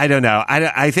 I don't know.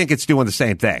 I think it's doing the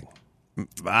same thing.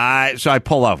 So I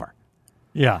pull over.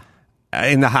 Yeah.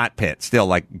 In the hot pit, still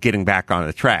like getting back on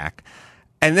the track.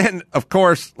 And then, of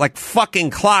course, like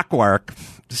fucking clockwork,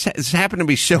 this happened to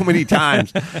me so many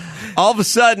times. All of a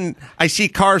sudden, I see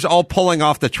cars all pulling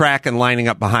off the track and lining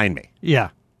up behind me. Yeah.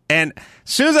 And as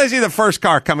soon as I see the first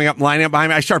car coming up and lining up behind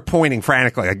me, I start pointing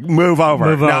frantically, like, move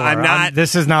over. No, I'm not.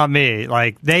 This is not me.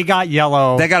 Like, they got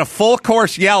yellow. They got a full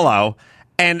course yellow,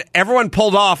 and everyone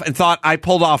pulled off and thought I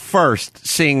pulled off first,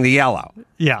 seeing the yellow.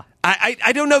 Yeah.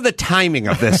 I don't know the timing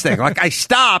of this thing. Like I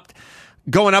stopped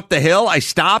going up the hill. I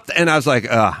stopped and I was like,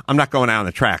 I'm not going out on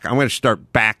the track. I'm going to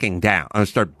start backing down. I'm going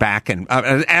to start backing.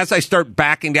 As I start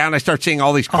backing down, I start seeing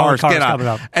all these cars get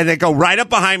up. And they go right up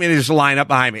behind me and they just line up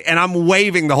behind me. And I'm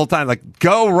waving the whole time, like,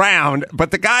 go round. But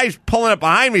the guy's pulling up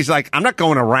behind me. He's like, I'm not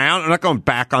going around. I'm not going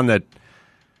back on the...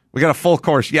 We got a full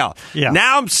course yell. Yeah.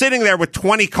 Now I'm sitting there with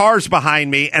 20 cars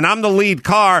behind me, and I'm the lead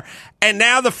car. And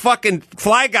now the fucking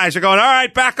flag guys are going, all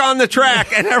right, back on the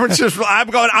track. And everyone's just, I'm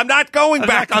not going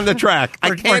back on the track.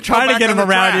 We're trying to get them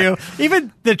around you.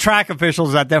 Even the track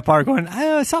officials at that part going,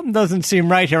 something doesn't seem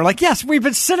right here. Like, yes, we've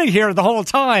been sitting here the whole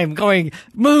time going,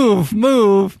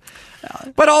 move.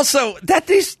 But also,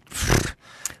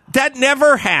 that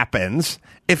never happens.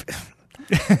 If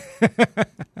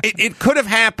it could have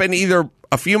happened either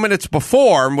a few minutes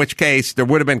before, in which case there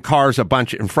would have been cars a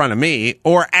bunch in front of me,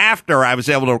 or after I was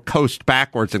able to coast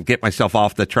backwards and get myself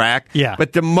off the track. Yeah.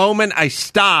 But the moment I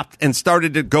stopped and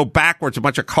started to go backwards, a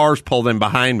bunch of cars pulled in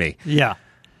behind me. Yeah.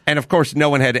 And, of course, no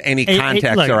one had any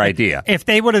context look, or idea. If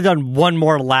they would have done one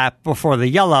more lap before the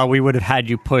yellow, we would have had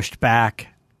you pushed back.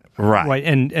 Right.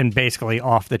 And basically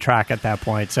off the track at that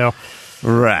point. So,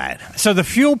 right. So the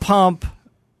fuel pump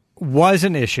was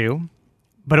an issue,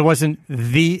 but it wasn't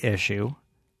the issue.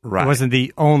 Right. It wasn't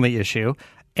the only issue.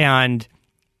 And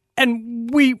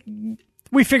we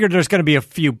figured there's going to be a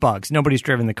few bugs. Nobody's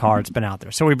driven the car. It's been out there.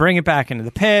 So we bring it back into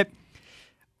the pit.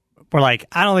 We're like,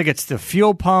 I don't think it's the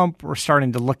fuel pump. We're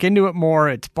starting to look into it more.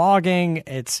 It's bogging.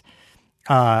 It's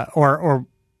or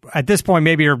at this point,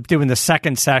 maybe you're doing the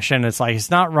second session. It's like, it's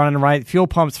not running right. Fuel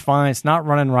pump's fine. It's not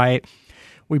running right.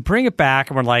 We bring it back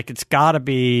and we're like, it's got to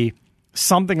be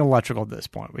something electrical at this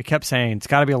point. We kept saying it's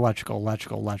got to be electrical,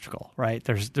 right?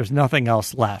 There's nothing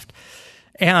else left.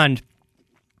 And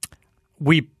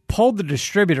we pulled the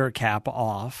distributor cap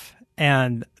off,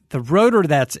 and the rotor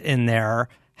that's in there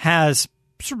has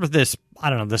sort of this, I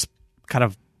don't know, this kind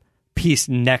of piece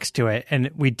next to it.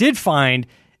 And we did find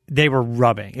they were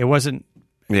rubbing. It wasn't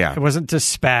to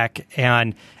spec,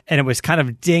 and it was kind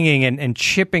of dinging and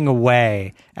chipping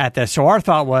away at this. So our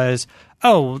thought was,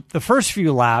 the first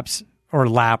few laps or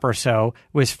lap or so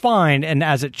was fine, and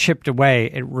as it chipped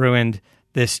away, it ruined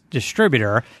this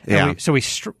distributor. Yeah. So we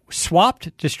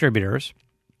swapped distributors.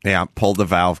 Yeah, pulled the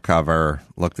valve cover,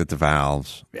 looked at the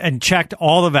valves. And checked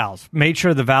all the valves. Made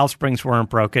sure the valve springs weren't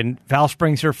broken. Valve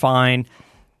springs are fine.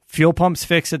 Fuel pump's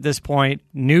fixed at this point.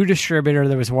 New distributor,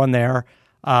 there was one there.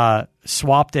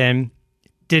 Swapped in.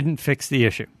 Didn't fix the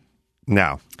issue.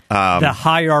 No. The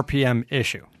high RPM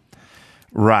issue.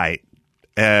 Right.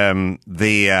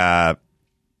 The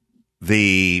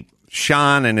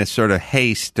Sean, in his sort of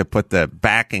haste to put the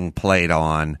backing plate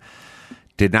on,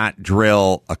 did not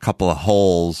drill a couple of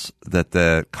holes that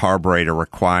the carburetor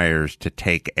requires to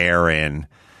take air in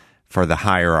for the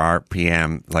higher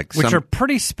RPM, which are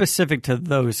pretty specific to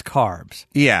those carbs.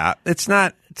 Yeah, it's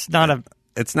not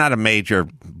a major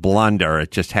blunder.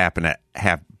 It just happened to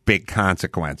have big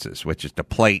consequences, which is the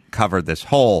plate covered this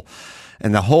hole,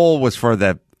 and the hole was for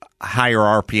the higher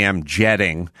RPM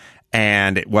jetting,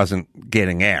 and it wasn't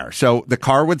getting air. So the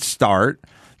car would start,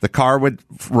 the car would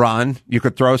run, you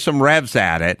could throw some revs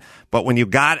at it, but when you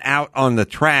got out on the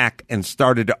track and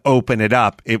started to open it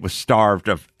up, it was starved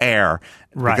of air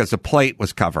because the plate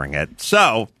was covering it.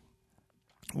 So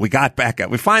we got back up.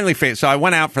 We finally figured. So I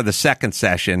went out for the second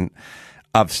session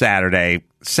of Saturday,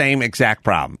 same exact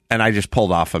problem. And I just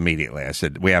pulled off immediately. I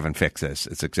said, we haven't fixed this.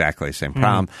 It's exactly the same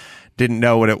problem. Didn't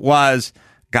know what it was.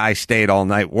 Guy stayed all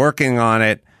night working on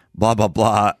it, blah, blah,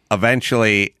 blah.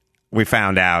 Eventually, we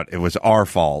found out it was our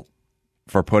fault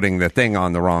for putting the thing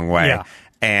on the wrong way. Yeah.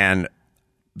 And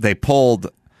they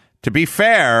pulled, to be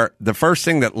fair, the first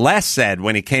thing that Les said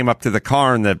when he came up to the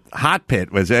car in the hot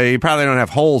pit was, you probably don't have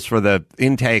holes for the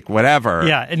intake, whatever.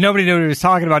 Yeah, and nobody knew what he was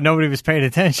talking about. Nobody was paying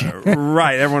attention.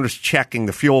 Right. Everyone was checking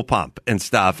the fuel pump and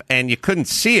stuff, and you couldn't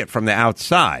see it from the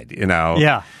outside, you know?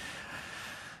 Yeah.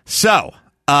 So,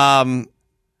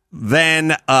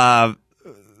 then I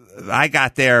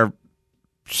got there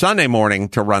Sunday morning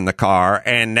to run the car,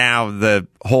 and now the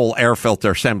whole air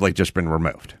filter assembly just been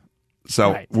removed.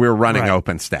 So we're running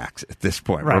open stacks at this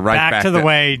point. Right. We're back to the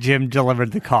way Jim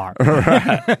delivered the car.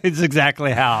 Right. It's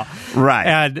exactly how.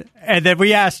 Right. And then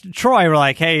we asked Troy, we're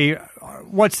like, hey,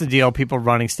 what's the deal? People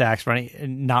running stacks,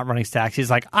 not running stacks. He's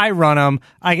like, I run them.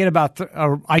 I get about,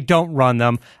 I don't run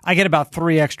them. I get about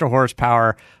 3 extra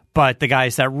horsepower. But the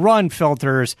guys that run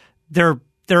filters, their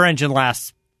engine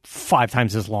lasts 5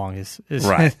 times as long as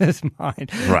mine. Right.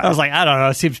 I was like, I don't know.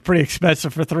 It seems pretty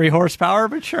expensive for 3 horsepower,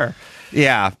 but sure.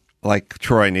 Yeah, like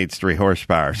Troy needs 3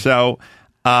 horsepower. So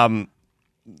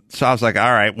So I was like,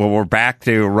 all right, well, we're back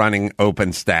to running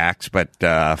open stacks, but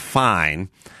fine.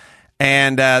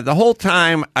 And the whole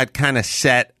time I'd kind of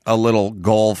set a little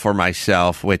goal for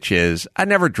myself, which is I'd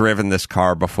never driven this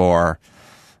car before.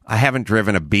 I haven't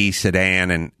driven a B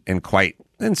sedan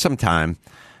in some time,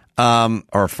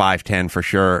 or 510 for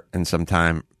sure, in some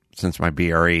time since my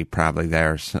BRE, probably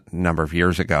there a number of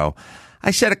years ago.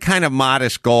 I set a kind of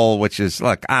modest goal, which is,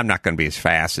 look, I'm not going to be as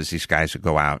fast as these guys who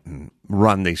go out and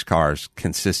run these cars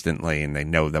consistently and they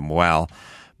know them well.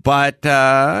 But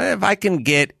if I can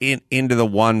get into the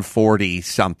 140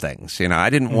 somethings, I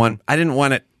didn't want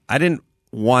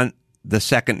the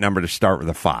second number to start with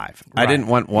a 5. Right. I didn't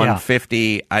want 150.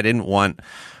 Yeah. I didn't want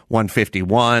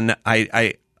 151.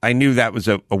 I knew that was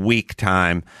a weak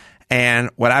time.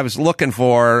 And what I was looking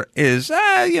for is,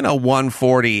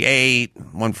 148,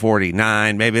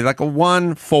 149, maybe like a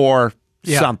 1-4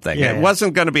 something. Yeah, it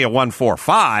wasn't going to be a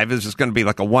 145. It was just going to be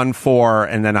like a 1-4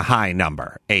 and then a high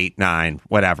number, 8, 9,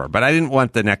 whatever. But I didn't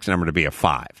want the next number to be a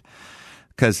 5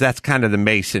 because that's kind of the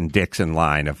Mason-Dixon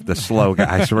line of the slow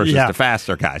guys versus the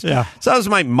faster guys. Yeah. So that was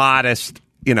my modest,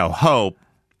 hope.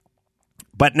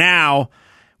 But now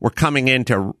we're coming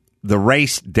into the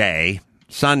race day,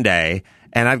 Sunday,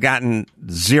 and I've gotten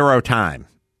 0 time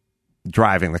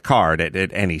driving the car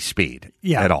at any speed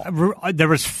at all. There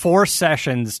was 4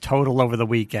 sessions total over the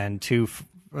weekend, 2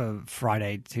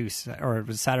 Friday, or it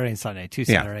was Saturday and Sunday, 2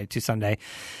 Saturday, 2 Sunday.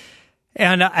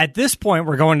 And at this point,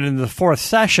 we're going into the 4th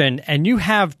session, and you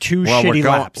have 2 shitty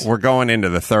laps. We're going into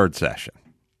the 3rd session.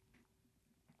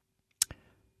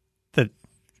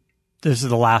 This is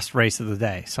the last race of the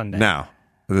day, Sunday. No,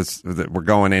 we're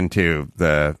going into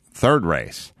the 3rd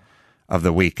race of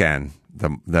the weekend,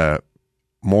 the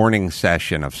morning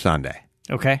session of Sunday.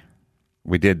 Okay.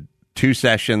 We did 2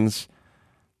 sessions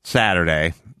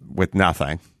Saturday with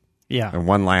nothing. Yeah. And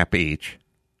 1 lap each,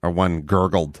 or 1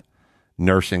 gurgled,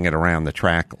 nursing it around the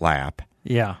track lap.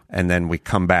 Yeah. And then we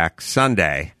come back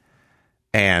Sunday,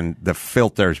 and the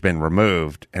filter's been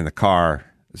removed, and the car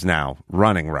is now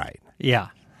running right. Yeah.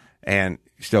 And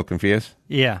still confused?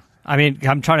 Yeah. I mean,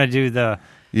 I'm trying to do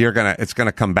it's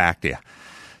gonna come back to you.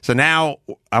 So now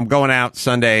I'm going out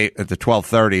Sunday at the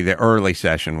 12:30, the early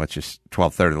session, which is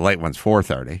 12:30. The late one's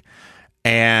 4:30,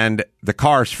 and the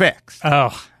car's fixed.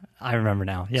 Oh, I remember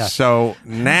now. Yeah. So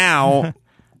now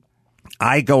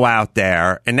I go out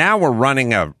there, and now we're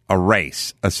running a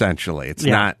race essentially. It's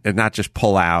not just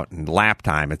pull out and lap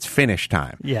time. It's finish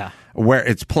time. Yeah. Where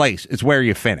it's where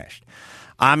you finished.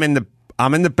 I'm in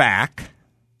the back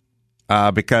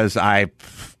because I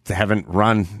haven't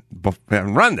run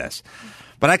this.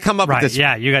 But I come up with this.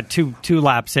 Yeah, you got two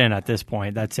laps in at this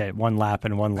point. That's it. 1 lap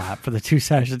and 1 lap for the 2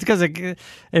 sessions because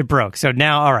it broke. So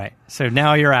now, all right. So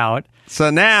now you're out. So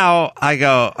now I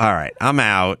go, all right, I'm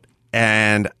out.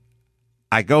 And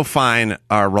I go find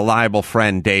our reliable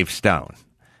friend, Dave Stone.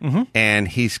 Mm-hmm. And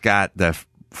he's got the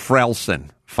Frelson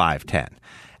 510.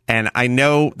 And I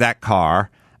know that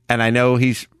car. And I know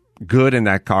he's good in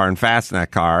that car and fast in that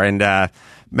car. And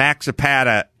Max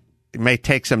Zapata may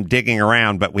take some digging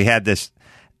around, but we had this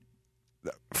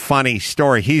funny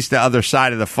story. He's the other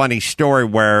side of the funny story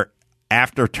where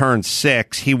after turn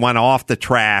 6, he went off the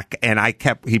track and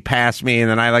he passed me and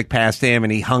then I passed him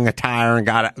and he hung a tire and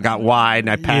got wide and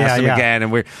I passed him again.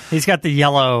 And he's got the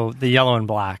yellow and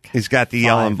black. He's got the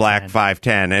yellow and black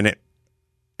 510.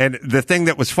 And the thing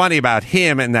that was funny about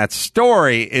him in that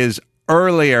story is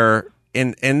earlier,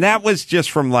 and that was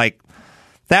just from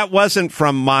that wasn't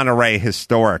from Monterey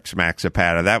Historics, Max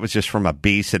Zapata. That was just from a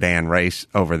B sedan race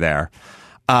over there.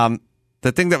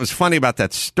 The thing that was funny about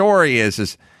that story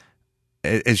is,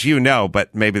 as you know,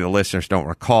 but maybe the listeners don't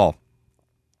recall,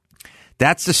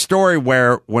 that's the story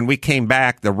where when we came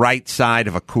back, the right side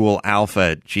of a cool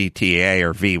Alpha GTA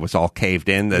or V was all caved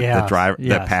in,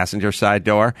 the passenger side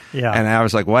door. Yeah. And I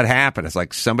was like, what happened? It's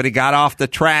like somebody got off the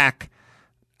track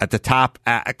at the top,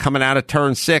 coming out of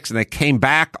turn 6, and they came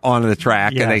back onto the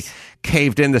track and they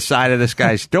caved in the side of this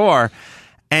guy's door.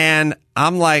 And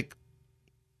I'm like,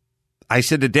 I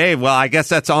said to Dave, well, I guess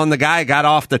that's on the guy who got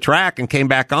off the track and came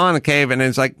back on the cave. And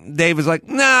it's like, Dave was like,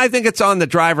 nah, I think it's on the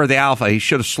driver of the Alpha. He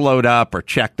should have slowed up or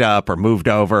checked up or moved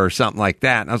over or something like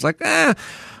that. And I was like,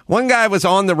 one guy was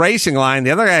on the racing line.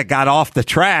 The other guy got off the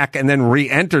track and then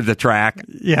re-entered the track.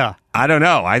 Yeah. I don't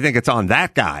know. I think it's on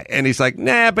that guy. And he's like,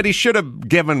 nah, but he should have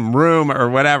given room or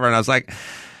whatever. And I was like,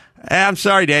 I'm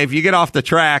sorry, Dave. You get off the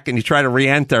track and you try to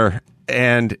re-enter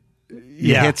and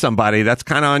you hit somebody. That's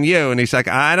kind of on you. And he's like,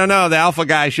 I don't know. The Alpha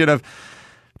guy should have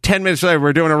 10 minutes later,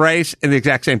 we're doing a race, and the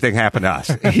exact same thing happened to us.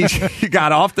 He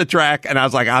got off the track, and I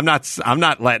was like, I'm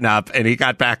not letting up. And he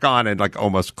got back on and like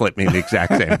almost clipped me in the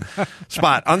exact same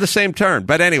spot on the same turn.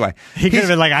 But anyway, he could have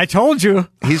been like, I told you.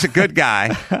 He's a good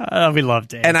guy. We love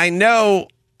Dave. And I know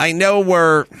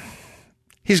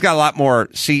he's got a lot more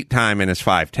seat time in his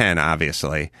 510,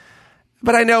 obviously.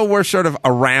 But I know we're sort of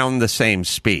around the same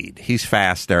speed. He's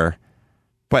faster.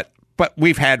 But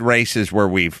we've had races where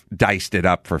we've diced it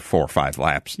up for 4 or 5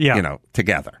 laps,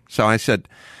 together. So I said,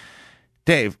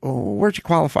 Dave, where'd you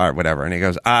qualify or whatever? And he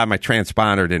goes, my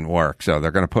transponder didn't work, so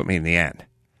they're going to put me in the end.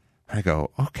 I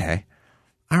go, okay,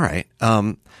 all right.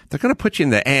 They're going to put you in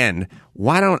the end.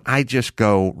 Why don't I just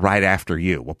go right after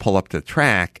you? We'll pull up to the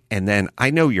track, and then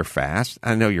I know you're fast.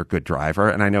 I know you're a good driver,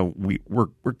 and I know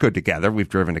we're good together. We've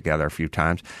driven together a few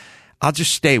times. I'll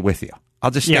just stay with you. I'll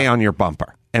just stay on your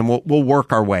bumper. And we'll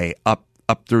work our way up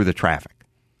through the traffic,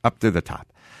 up through the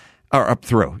top, or up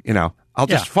through, I'll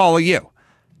just follow you.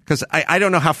 Because I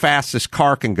don't know how fast this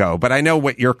car can go, but I know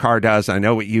what your car does. I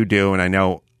know what you do, and I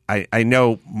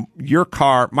know your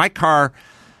car, my car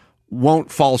won't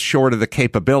fall short of the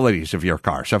capabilities of your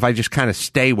car. So if I just kind of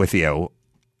stay with you,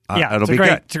 it'll be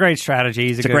good. It's a great strategy.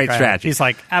 It's a great strategy. He's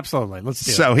like, absolutely, let's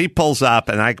do it. So he pulls up,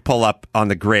 and I pull up on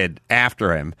the grid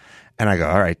after him. And I go,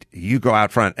 all right, you go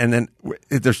out front. And then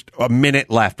there's a minute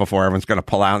left before everyone's going to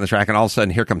pull out on the track. And all of a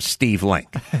sudden, here comes Steve Link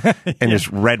in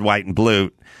his red, white, and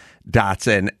blue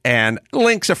Datsun. And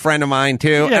Link's a friend of mine,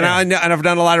 too. Yeah. And I've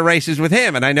done a lot of races with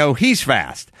him, and I know he's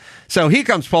fast. So he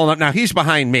comes pulling up. Now, he's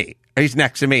behind me. He's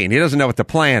next to me, and he doesn't know what the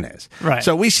plan is. Right.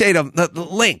 So we say to him,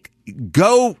 Link,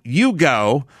 go, you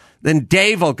go, then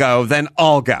Dave will go, then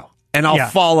I'll go. And I'll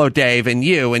follow Dave and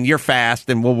you're fast,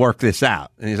 and we'll work this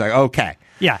out. And he's like, okay.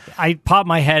 Yeah, I popped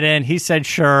my head in. He said,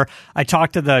 sure. I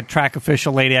talked to the track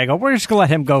official lady. I go, we're just going to let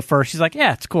him go first. She's like,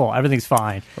 yeah, it's cool. Everything's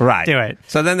fine. Right. Do it.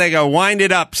 So then they go, wind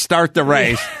it up, start the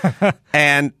race.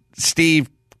 And Steve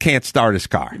can't start his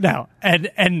car. No.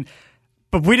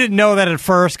 But we didn't know that at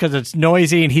first because it's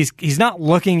noisy, and he's not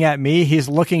looking at me. He's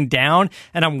looking down,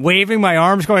 and I'm waving my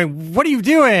arms going, what are you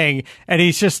doing? And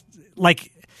he's just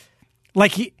like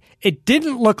it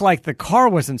didn't look like the car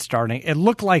wasn't starting. It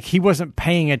looked like he wasn't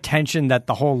paying attention that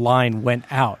the whole line went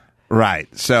out. Right.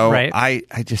 So I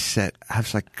just said, I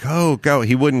was like, go.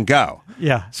 He wouldn't go.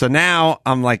 Yeah. So now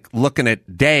I'm like looking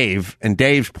at Dave, and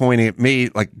Dave's pointing at me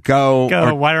like,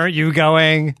 go. Why aren't you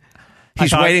going?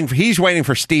 He's waiting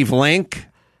for Steve Link.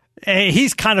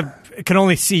 He's kind of can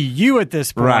only see you at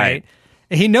this point. Right.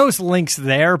 He knows Link's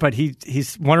there, but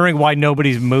he's wondering why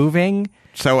nobody's moving.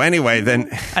 So anyway, then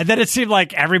it seemed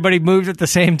like everybody moved at the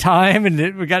same time, and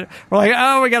we're like,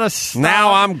 oh, we got to stop.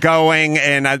 Now I'm going,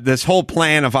 and this whole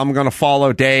plan of I'm going to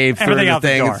follow Dave through the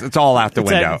thing, it's all out the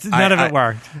window. None of it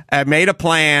worked. I made a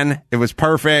plan. It was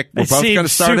perfect. We're both going to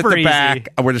start at the back.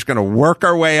 We're just going to work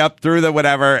our way up through the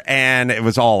whatever, and it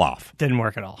was all off. Didn't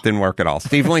work at all.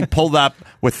 Steve Link pulled up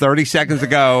with 30 seconds to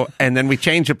go, and then we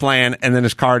changed the plan, and then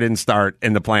his car didn't start,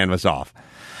 and the plan was off.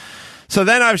 So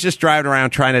then I was just driving around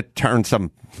trying to turn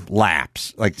some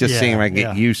laps, like just seeing if I can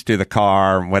get used to the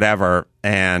car and whatever.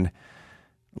 And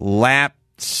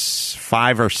laps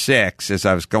 5 or 6, as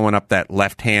I was going up that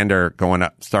left-hander,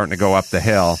 starting to go up the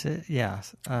hill.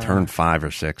 Turn 5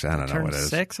 or 6. I don't know what it is.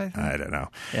 6, I think. I don't know.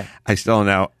 Yeah. I still don't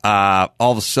know.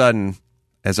 All of a sudden,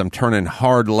 as I'm turning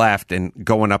hard left and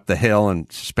going up the hill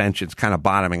and suspension's kind of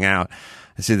bottoming out,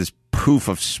 I see this poof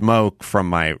of smoke from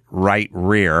my right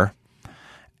rear.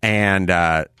 And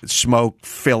smoke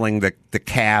filling the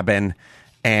cabin,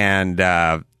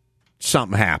 and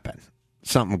something happened.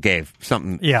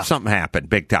 Something happened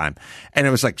big time. And it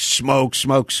was like smoke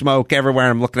everywhere.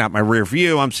 I'm looking out my rear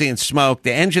view. I'm seeing smoke.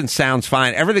 The engine sounds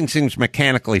fine. Everything seems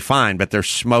mechanically fine, but there's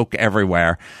smoke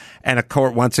everywhere. And of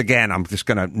course, once again, I'm just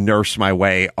going to nurse my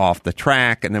way off the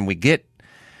track. And then we get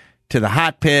to the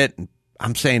hot pit, and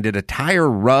I'm saying, did a tire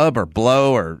rub or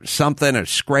blow or something or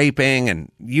scraping?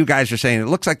 And you guys are saying, it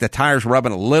looks like the tire's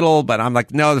rubbing a little, but I'm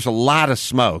like, no, there's a lot of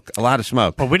smoke.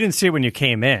 But we didn't see it when you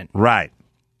came in. Right.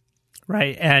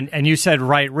 And you said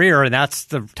right rear, and that's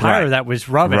the tire that was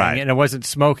rubbing, and it wasn't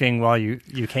smoking while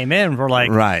you came in. We're like,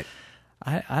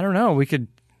 I don't know.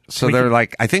 They're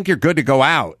like, I think you're good to go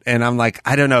out. And I'm like,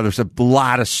 I don't know. There's a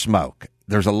lot of smoke.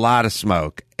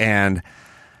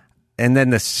 And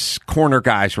then the corner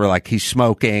guys were like, he's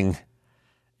smoking.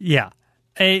 Yeah.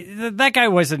 That guy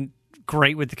wasn't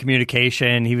great with the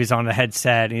communication. He was on the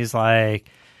headset, and he's like,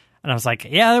 and I was like,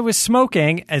 yeah, it was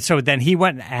smoking. And so then he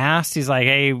went and asked, he's like,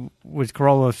 hey, was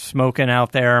Carolla smoking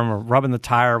out there? And we're rubbing the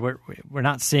tire. We're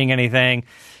not seeing anything.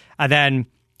 And then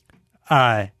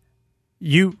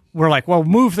we're like, well,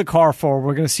 move the car forward.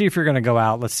 We're going to see if you're going to go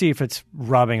out. Let's see if it's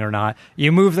rubbing or not.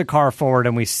 You move the car forward,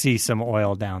 and we see some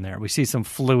oil down there. We see some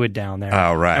fluid down there.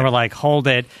 Oh, right. And we're like, hold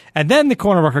it. And then the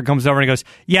corner worker comes over and he goes,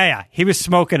 yeah, he was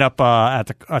smoking up at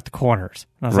the corners.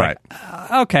 And I was like,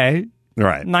 okay.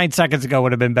 Right. 9 seconds ago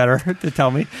would have been better to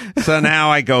tell me. So now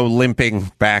I go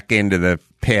limping back into the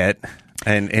pit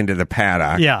and into the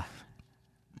paddock. Yeah.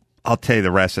 I'll tell you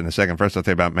the rest in a second. First, I'll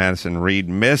tell you about Madison Reed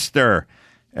Mister.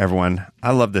 Everyone,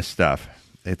 I love this stuff.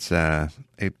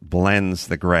 It blends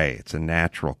the gray. It's a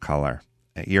natural color.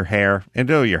 Your hair,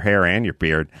 into your hair and your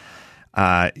beard.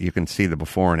 You can see the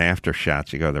before and after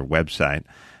shots. You go to their website.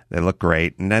 They look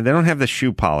great, and they don't have the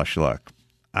shoe polish look.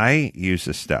 I use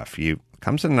this stuff.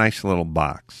 Comes in a nice little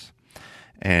box,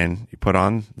 and you put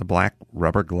on the black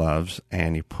rubber gloves,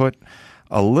 and you put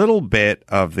a little bit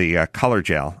of the color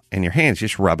gel in your hands.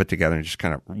 Just rub it together and just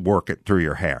kind of work it through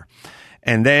your hair.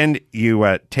 And then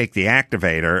you take the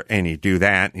activator and you do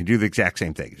that. You do the exact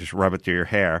same thing. You just rub it through your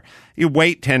hair. You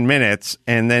wait 10 minutes,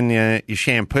 and then you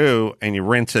shampoo and you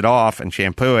rinse it off and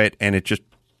shampoo it, and it just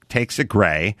takes the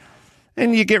gray.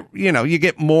 And you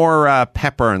get more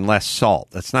pepper and less salt.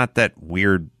 It's not that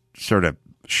weird sort of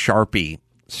Sharpie,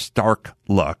 stark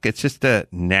look. It's just a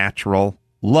natural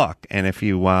look. And if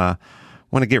you want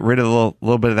to get rid of a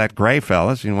little bit of that gray,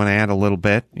 fellas, you want to add a little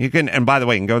bit, you can. And by the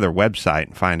way, you can go to their website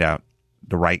and find out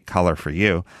the right color for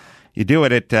you. You do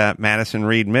it at Madison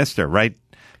Reed Mister, right,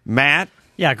 Matt?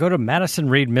 Yeah, go to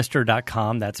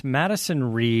MadisonReedMister.com. That's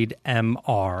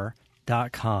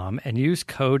MadisonReedMR.com, and use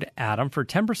code Adam for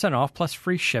 10% off plus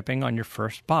free shipping on your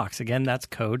first box. Again, that's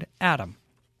code Adam.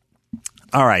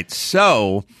 All right,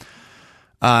 so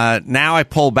now I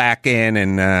pull back in,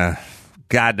 and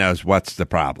God knows what's the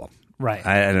problem. Right.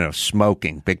 I don't know,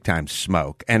 smoking, big time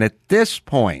smoke. And at this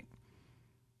point,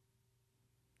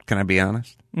 can I be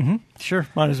honest? Mm-hmm. Sure,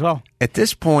 might as well. At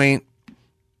this point,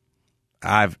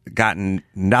 I've gotten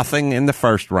nothing in the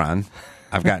first run.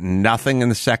 I've gotten nothing in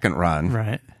the second run.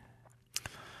 Right.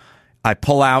 I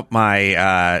pull out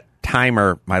my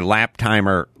my lap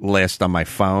timer list on my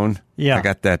phone. Yeah. I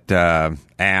got that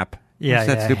app. Yeah, What's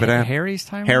that stupid app? Harry's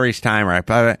timer? Harry's timer. I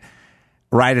put it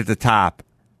right at the top.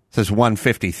 It says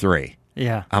 153.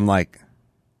 Yeah. I'm like,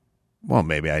 well,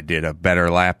 maybe I did a better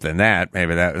lap than that.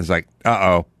 Maybe that was like,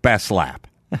 best lap.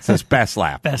 It says best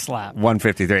lap. Best lap.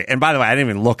 153. And by the way, I didn't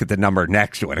even look at the number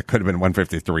next to it. It could have been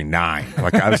 153.9.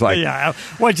 Like, I was like, yeah.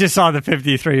 Once you saw the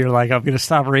 53, you're like, I'm going to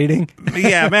stop reading.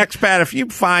 Yeah, Max Pat, if you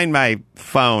find my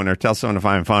phone or tell someone to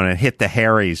find my phone and hit the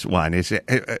Harry's one, it's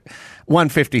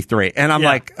 153. And I'm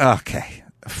like, okay,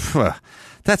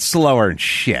 that's slower than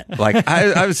shit. Like,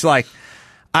 I was like,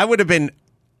 I would have been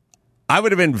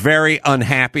very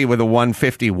unhappy with a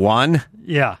 151.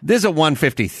 Yeah. This is a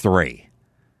 153.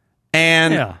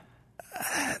 And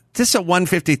this is a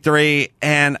 153,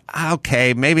 and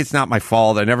okay, maybe it's not my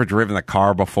fault. I've never driven the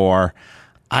car before.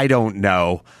 I don't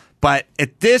know. But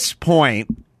at this point,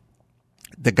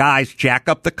 the guys jack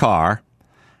up the car,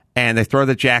 and they throw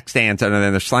the jack stands under, and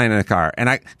then they're sliding in the car.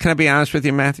 And can I be honest with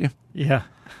you, Matthew? Yeah.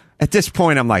 At this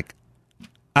point, I'm like,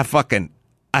 I hope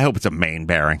it's a main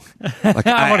bearing. Like,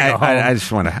 I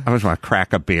just want to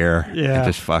crack a beer and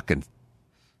just fucking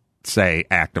say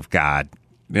act of God.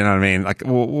 You know what I mean? Like,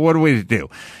 what do we do?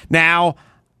 Now,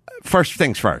 first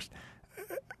things first.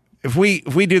 If we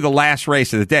do the last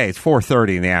race of the day, it's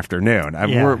 4:30 in the afternoon.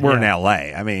 We're in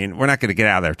L.A. I mean, we're not going to get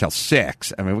out of there till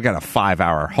 6. I mean, we got a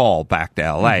 5-hour haul back to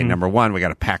L.A. Mm-hmm. Number one, we got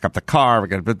to pack up the car. We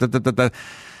got to.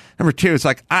 Number two, it's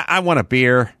like I want a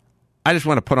beer. I just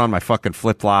want to put on my fucking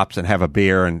flip-flops and have a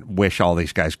beer and wish all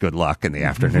these guys good luck in the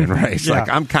afternoon race. Like,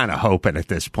 I'm kind of hoping at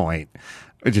this point.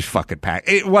 Just fucking pack.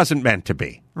 It wasn't meant to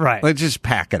be. Right. Let's just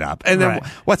pack it up. And then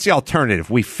what's the alternative?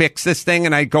 We fix this thing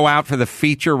and I go out for the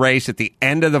feature race at the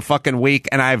end of the fucking week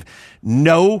and I have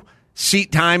no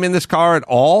seat time in this car at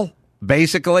all,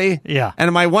 basically. Yeah.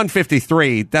 And my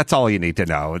 153, that's all you need to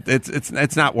know.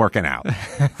 It's not working out.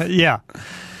 Yeah.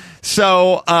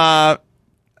 So,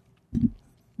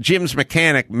 Jim's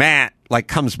mechanic, Matt,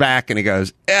 comes back and he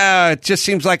goes, it just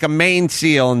seems like a main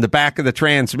seal in the back of the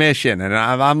transmission. And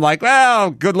I'm like, well,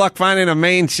 good luck finding a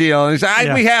main seal. And he's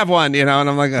like, we have one, and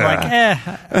I'm like,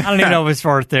 I don't even know if it's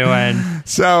worth doing.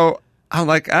 So I'm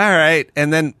like, all right.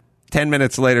 And then 10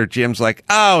 minutes later, Jim's like,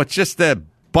 it's just the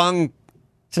bung.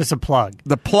 It's just a plug.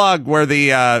 The plug where the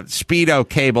Speedo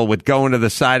cable would go into the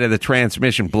side of the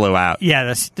transmission blew out. Yeah,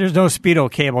 there's no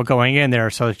Speedo cable going in there,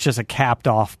 so it's just a capped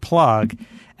off plug.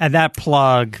 And that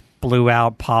plug blew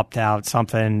out, popped out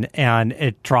something, and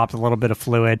it dropped a little bit of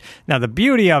fluid. Now, the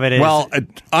beauty of it is... Well,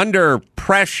 under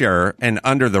pressure and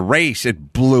under the race,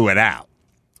 it blew it out.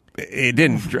 it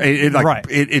didn't.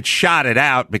 It shot it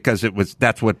out because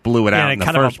that's what blew it out in the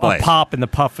first place. A pop in the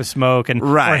puff of smoke,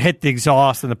 or hit the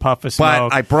exhaust in the puff of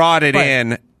smoke. But I brought it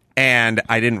in, and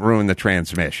I didn't ruin the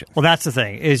transmission. Well, that's the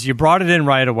thing, is you brought it in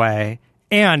right away,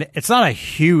 and it's not a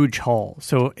huge hole,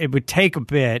 so it would take a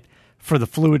bit for the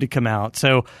fluid to come out.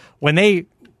 So when they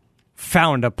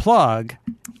found a plug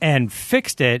and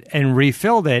fixed it and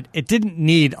refilled it, it didn't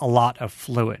need a lot of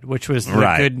fluid, which was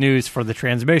the good news for the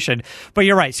transmission. But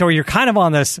you're right. So you're kind of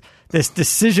on this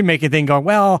decision-making thing going,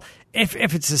 well, if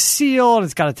it's a seal and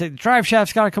it's got to take the drive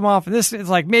shaft's got to come off, and this is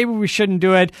like, maybe we shouldn't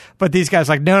do it. But these guys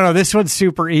are like, no, this one's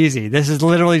super easy. This is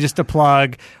literally just a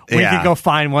plug. We can go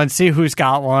find one, see who's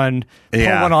got one, pull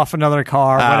one off another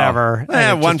car, whatever.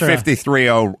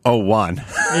 153.001.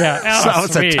 Yeah. So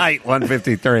it's a tight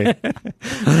 153.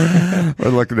 We're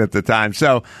looking at the time.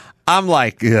 So I'm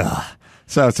like, ugh.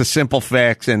 So it's a simple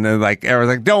fix, and they're like,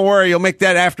 don't worry, you'll make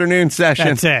that afternoon session.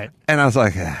 That's it. And I was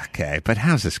like, okay, but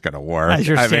how's this going to work? As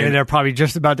you're standing there, probably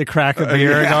just about to crack a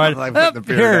beer, going, like, put the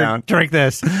beer down. Drink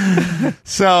this.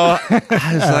 So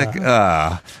I was like,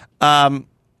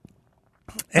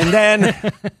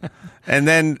 and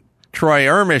then Troy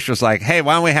Ermish was like, hey,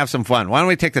 why don't we have some fun? Why don't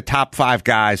we take the top 5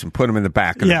 guys and put them in the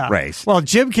back of the race? Well,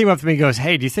 Jim came up to me and goes,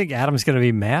 hey, do you think Adam's going to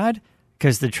be mad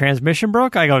because the transmission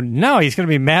broke? I go, no, he's going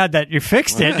to be mad that you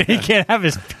fixed it. He can't have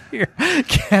his beer.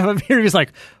 He was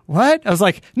like, what? I was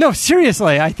like, no,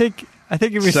 seriously. I think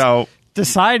it was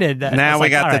decided that. Now we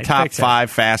got the top 5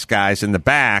 fast guys in the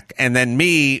back, and then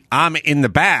me, I'm in the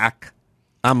back.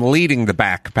 I'm leading the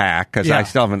backpack because I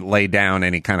still haven't laid down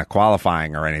any kind of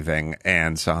qualifying or anything.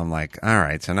 And so I'm like, all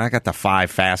right. So now I got the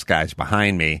 5 fast guys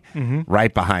behind me,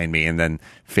 right behind me, and then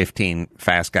 15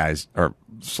 fast guys, or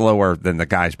slower than the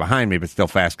guys behind me, but still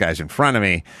fast guys in front of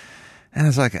me. And I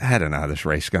was like, I don't know how this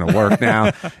race is going to work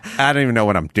now. I don't even know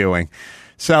what I'm doing.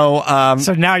 So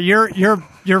now you're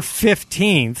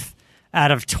 15th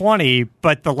out of 20,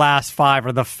 but the last 5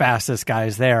 are the fastest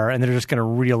guys there, and they're just going to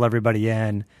reel everybody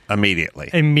in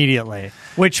immediately.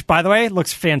 Which, by the way,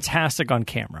 looks fantastic on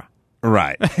camera.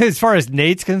 Right. As far as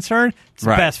Nate's concerned, it's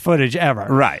the best footage ever.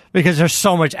 Right. Because there's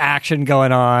so much action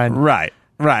going on. Right.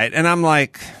 And I'm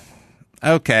like,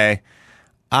 okay,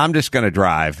 I'm just going to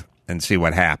drive and see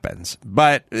what happens.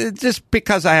 But just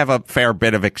because I have a fair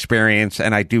bit of experience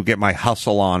and I do get my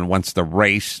hustle on once the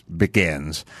race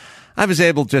begins, I was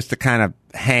able just to kind of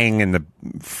hang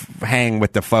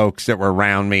with the folks that were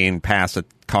around me and pass a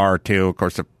car or two. Of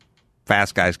course, the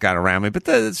fast guys got around me,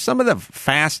 but some of the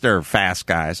faster fast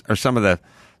guys, or some of the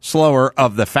slower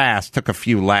of the fast, took a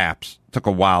few laps. Took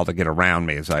a while to get around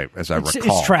me, as I recall.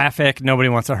 It's traffic. Nobody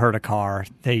wants to hurt a car.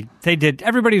 They did.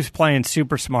 Everybody was playing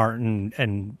super smart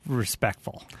and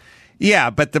respectful. Yeah,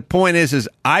 but the point is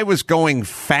I was going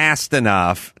fast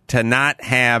enough to not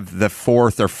have the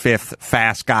 4th or 5th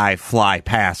fast guy fly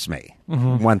past me.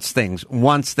 Once things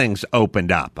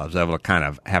opened up, I was able to kind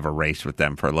of have a race with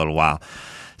them for a little while.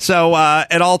 So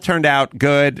it all turned out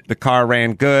good. The car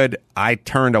ran good. I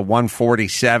turned a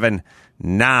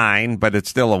 147.9, but it's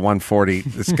still a 140.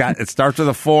 It starts with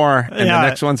a 4, and the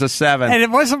next one's a 7. And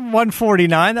it wasn't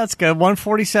 149. That's good.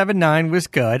 147.9 was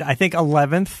good. I think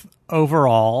 11th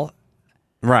overall.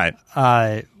 Right.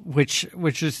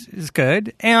 Which is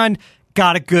good, and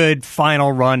got a good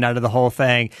final run out of the whole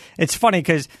thing. It's funny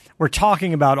because we're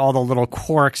talking about all the little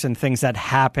quirks and things that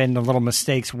happened, the little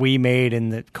mistakes we made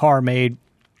and the car made.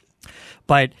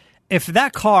 But if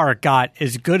that car got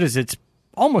as good as it's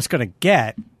almost going to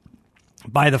get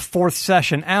by the 4th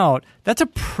session out, that's a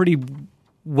pretty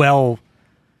well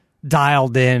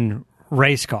dialed in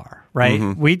race car,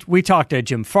 right? We talked to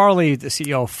Jim Farley, the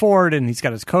CEO of Ford, and he's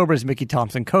got his Cobras, Mickey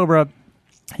Thompson Cobra.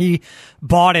 He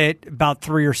bought it about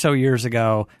 3 or so years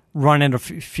ago, run it a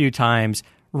few times,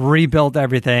 rebuilt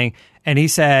everything, and he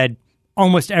said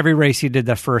almost every race he did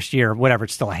the first year, whatever,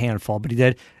 it's still a handful, but he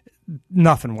did,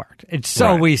 nothing worked. It's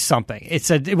always something.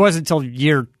 It wasn't until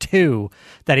year 2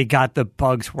 that he got the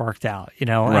bugs worked out, And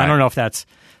I don't know if that's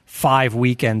 5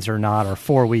 weekends or not, or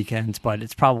 4 weekends, but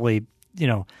it's probably,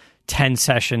 10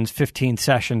 sessions, 15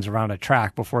 sessions around a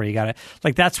track before you got it.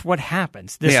 Like, that's what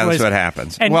happens. That's what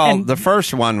happens. And the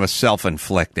first one was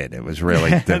self-inflicted. It was really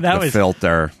the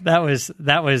filter. That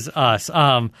was us.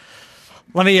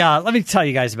 Let me tell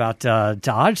you guys about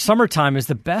Dodge. Summertime is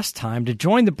the best time to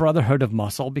join the Brotherhood of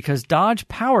Muscle because Dodge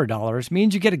Power Dollars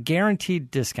means you get a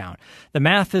guaranteed discount. The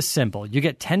math is simple. You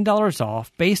get $10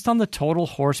 off based on the total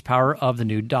horsepower of the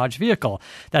new Dodge vehicle.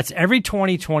 That's every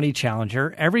 2020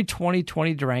 Challenger, every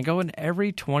 2020 Durango, and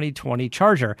every 2020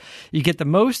 Charger. You get the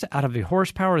most out of the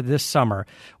horsepower this summer.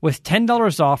 With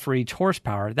 $10 off for each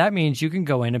horsepower, that means you can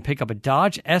go in and pick up a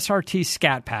Dodge SRT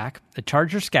Scat Pack, the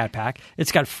Charger Scat Pack.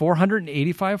 It's got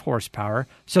 485 horsepower,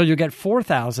 so you'll get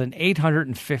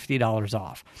 $4,850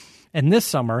 off. And this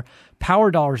summer,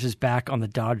 Power Dollars is back on the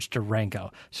Dodge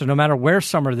Durango. So no matter where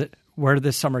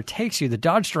this summer takes you, the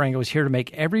Dodge Durango is here to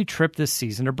make every trip this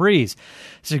season a breeze.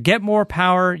 So get more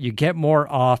power, you get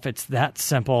more off. It's that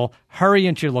simple. Hurry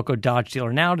into your local Dodge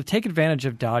dealer now to take advantage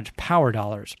of Dodge Power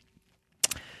Dollars.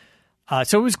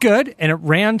 So it was good, and it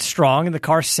ran strong, and the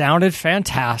car sounded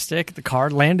fantastic. The car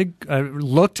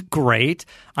looked great.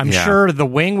 I'm sure the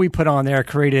wing we put on there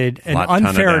created an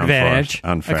unfair advantage,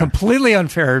 a completely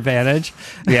unfair advantage.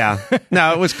 Yeah.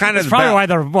 No, it was kind of... That's probably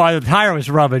why the tire was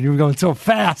rubbing. You were going so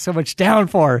fast, so much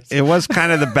downforce. It was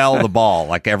kind of the belle of the ball.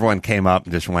 Like, everyone came up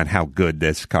and just went, how good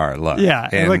this car looked. Yeah,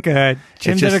 it looked good.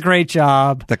 Jim did a great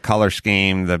job. The color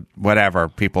scheme, the whatever.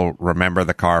 People remember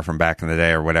the car from back in the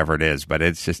day or whatever it is, but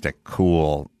it's just a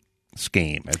cool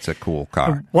scheme. It's a cool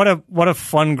car. What a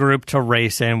fun group to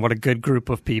race in. What a good group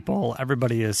of people.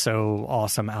 Everybody is so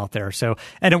awesome out there. So,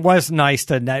 and it was nice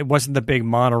it wasn't the big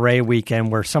Monterey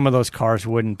weekend where some of those cars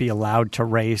wouldn't be allowed to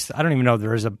race. I don't even know if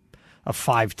there is a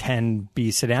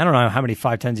 510B sedan. I don't know how many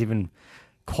 510s even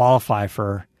qualify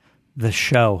for the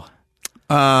show.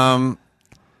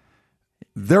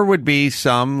 There would be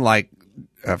some, like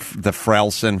the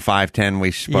Frelson 510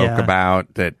 we spoke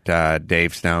about that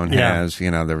Dave Stone has. You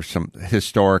know, there were some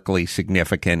historically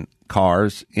significant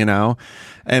cars, you know,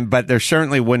 but there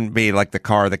certainly wouldn't be like the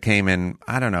car that came in,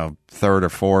 I don't know, third or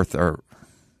fourth or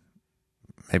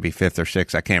maybe fifth or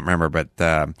sixth. I can't remember, but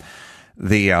the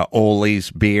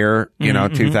Ole's beer, you know,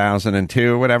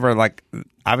 2002 or whatever. Like,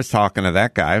 I was talking to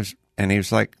that guy, and he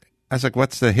was like, I was like,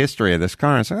 what's the history of this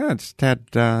car? And I said, it's Ted,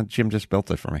 Jim just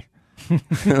built it for me.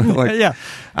 I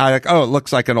like, oh, it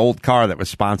looks like an old car that was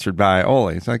sponsored by Ole.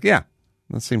 It's like, yeah,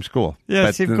 that seems cool. Yeah,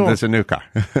 it seems cool. There's a new car.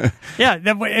 Yeah,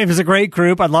 it was a great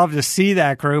group. I'd love to see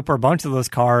that group or a bunch of those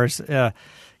cars get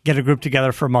a group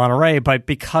together for Monterey. But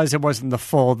because it wasn't the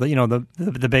full,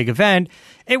 the big event,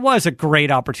 it was a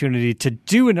great opportunity to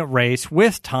do a race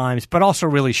with times, but also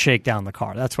really shake down the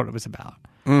car. That's what it was about.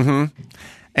 Mm-hmm.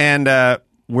 And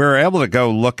we're able to go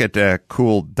look at a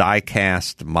cool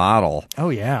die-cast model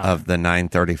of the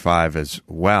 935 as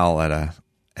well at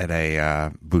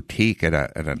a boutique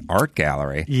at an art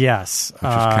gallery. Yes. Which is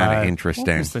kind of interesting.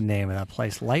 What was the name of that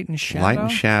place? Light and Shadow? Light and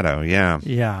Shadow, yeah.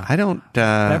 Yeah. I don't...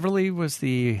 Beverly was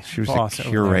the She was boss the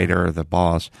curator or the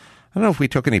boss. I don't know if we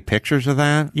took any pictures of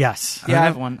that. Yes. Yeah, I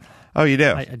have one. Oh, you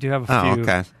do? I do have a few. Oh,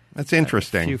 okay. That's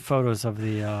interesting. A few photos of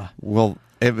the... Well,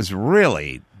 it was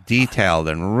really detailed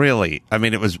and really, I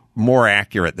mean, it was more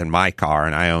accurate than my car,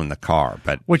 and I own the car.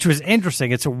 But which was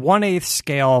interesting. It's a 1/8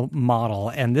 scale model,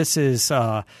 and this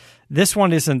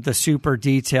one isn't the super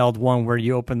detailed one where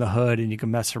you open the hood and you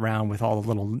can mess around with all the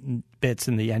little bits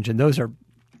in the engine. Those are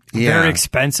very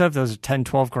expensive. Those are 10,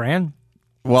 12 grand.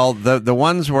 Well, the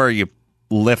ones where you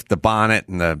lift the bonnet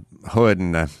and the hood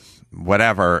and the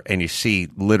whatever, and you see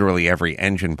literally every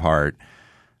engine part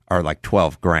are like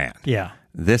 12 grand. Yeah.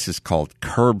 This is called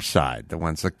curbside. The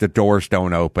ones like the doors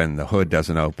don't open, the hood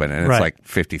doesn't open, and it's like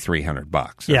 $5,300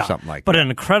 or something like that. But an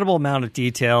incredible amount of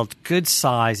detail, good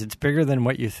size. It's bigger than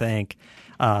what you think.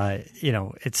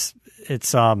 It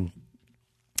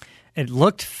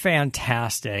looked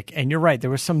fantastic, and you're right. There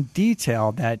was some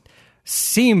detail that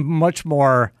seemed much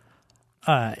more,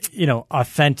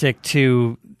 authentic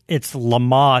to its Le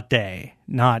Mans day,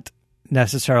 not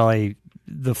necessarily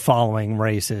the following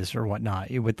races or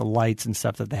whatnot, with the lights and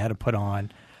stuff that they had to put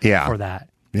on for that.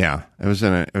 Yeah, it was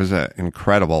an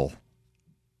incredible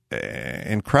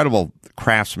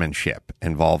craftsmanship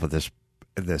involved with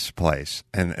this place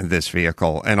and this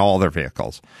vehicle and all their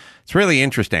vehicles. It's really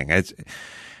interesting.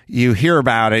 You hear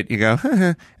about it, you go,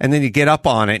 and then you get up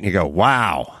on it and you go,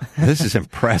 wow, this is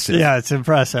impressive. Yeah, it's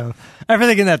impressive.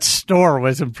 Everything in that store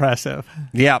was impressive.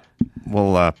 Yep.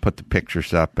 We'll put the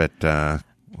pictures up at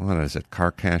what is it?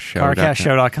 CarCastShow.com.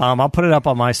 CarCastShow.com. I'll put it up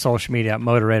on my social media at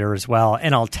Motorator as well,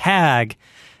 and I'll tag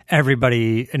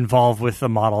everybody involved with the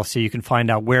model so you can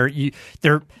find out where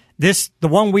the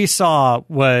one we saw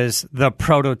was the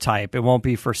prototype. It won't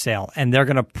be for sale, and they're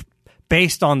going to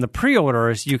based on the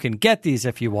pre-orders, you can get these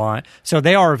if you want. So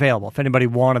they are available. If anybody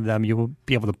wanted them, you will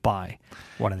be able to buy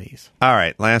one of these. All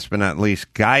right. Last but not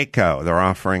least, Geico. They're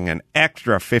offering an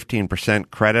extra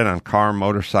 15% credit on car,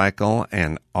 motorcycle,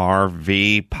 and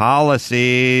RV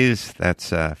policies.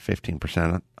 That's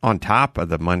 15% on top of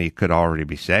the money you could already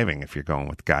be saving if you're going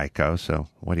with Geico. So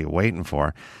what are you waiting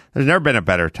for? There's never been a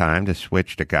better time to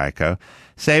switch to Geico.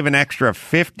 Save an extra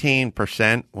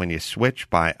 15% when you switch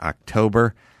by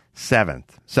October 7th.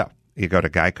 So you go to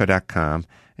geico.com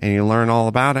and you learn all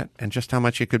about it and just how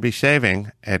much you could be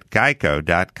saving at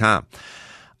geico.com.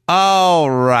 All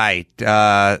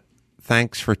right.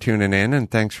 Thanks for tuning in,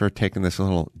 and thanks for taking this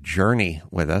little journey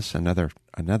with us.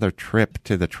 Another trip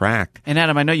to the track. And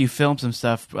Adam, I know you filmed some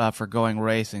stuff for Going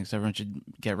Racing, so everyone should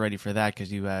get ready for that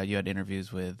because you had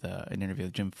interviews with an interview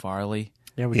with Jim Farley.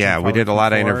 We did a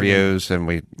lot of interviews and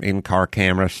we in-car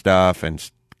camera stuff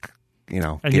and,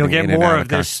 and you'll get more of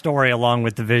this story along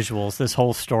with the visuals, this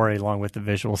whole story along with the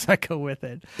visuals that go with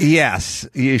it. Yes,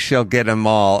 you shall get them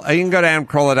all. You can go to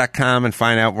AdamCarolla.com and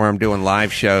find out where I'm doing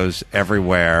live shows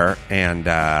everywhere. And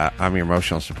I'm your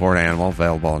emotional support animal,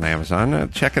 available on Amazon.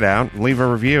 Check it out. Leave a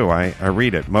review. I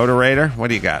read it. Moderator, what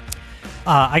do you got?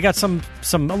 I got a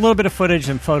little bit of footage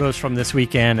and photos from this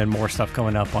weekend and more stuff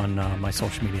going up on my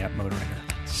social media at Moderator.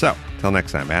 So, till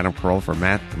next time, Adam Carolla for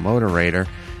Matt, the Moderator.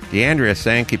 DeAndrea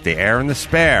saying keep the air in the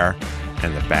spare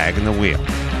and the bag in the wheel.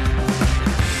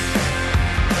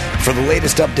 For the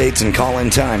latest updates and call-in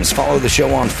times, follow the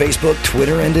show on Facebook,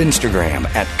 Twitter, and Instagram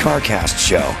at CarCast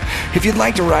Show. If you'd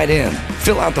like to write in,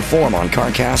 fill out the form on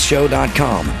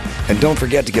CarCastShow.com. And don't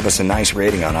forget to give us a nice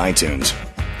rating on iTunes.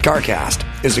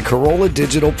 CarCast is a Carolla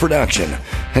digital production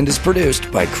and is produced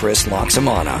by Chris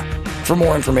Loxamana. For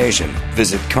more information,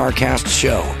 visit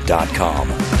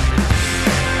CarCastShow.com.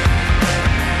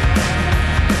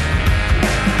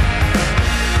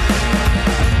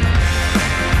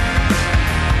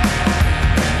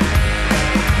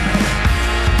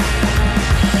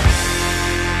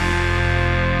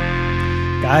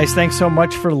 Guys, thanks so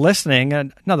much for listening.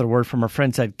 Another word from our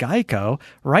friends at Geico.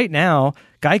 Right now,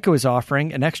 Geico is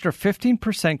offering an extra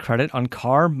 15% credit on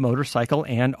car, motorcycle,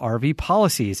 and RV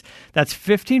policies. That's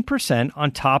 15%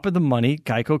 on top of the money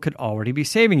Geico could already be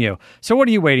saving you. So what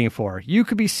are you waiting for? You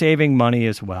could be saving money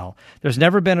as well. There's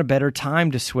never been a better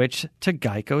time to switch to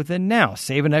Geico than now.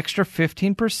 Save an extra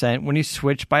 15% when you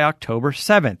switch by October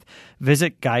 7th.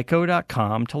 Visit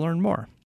geico.com to learn more.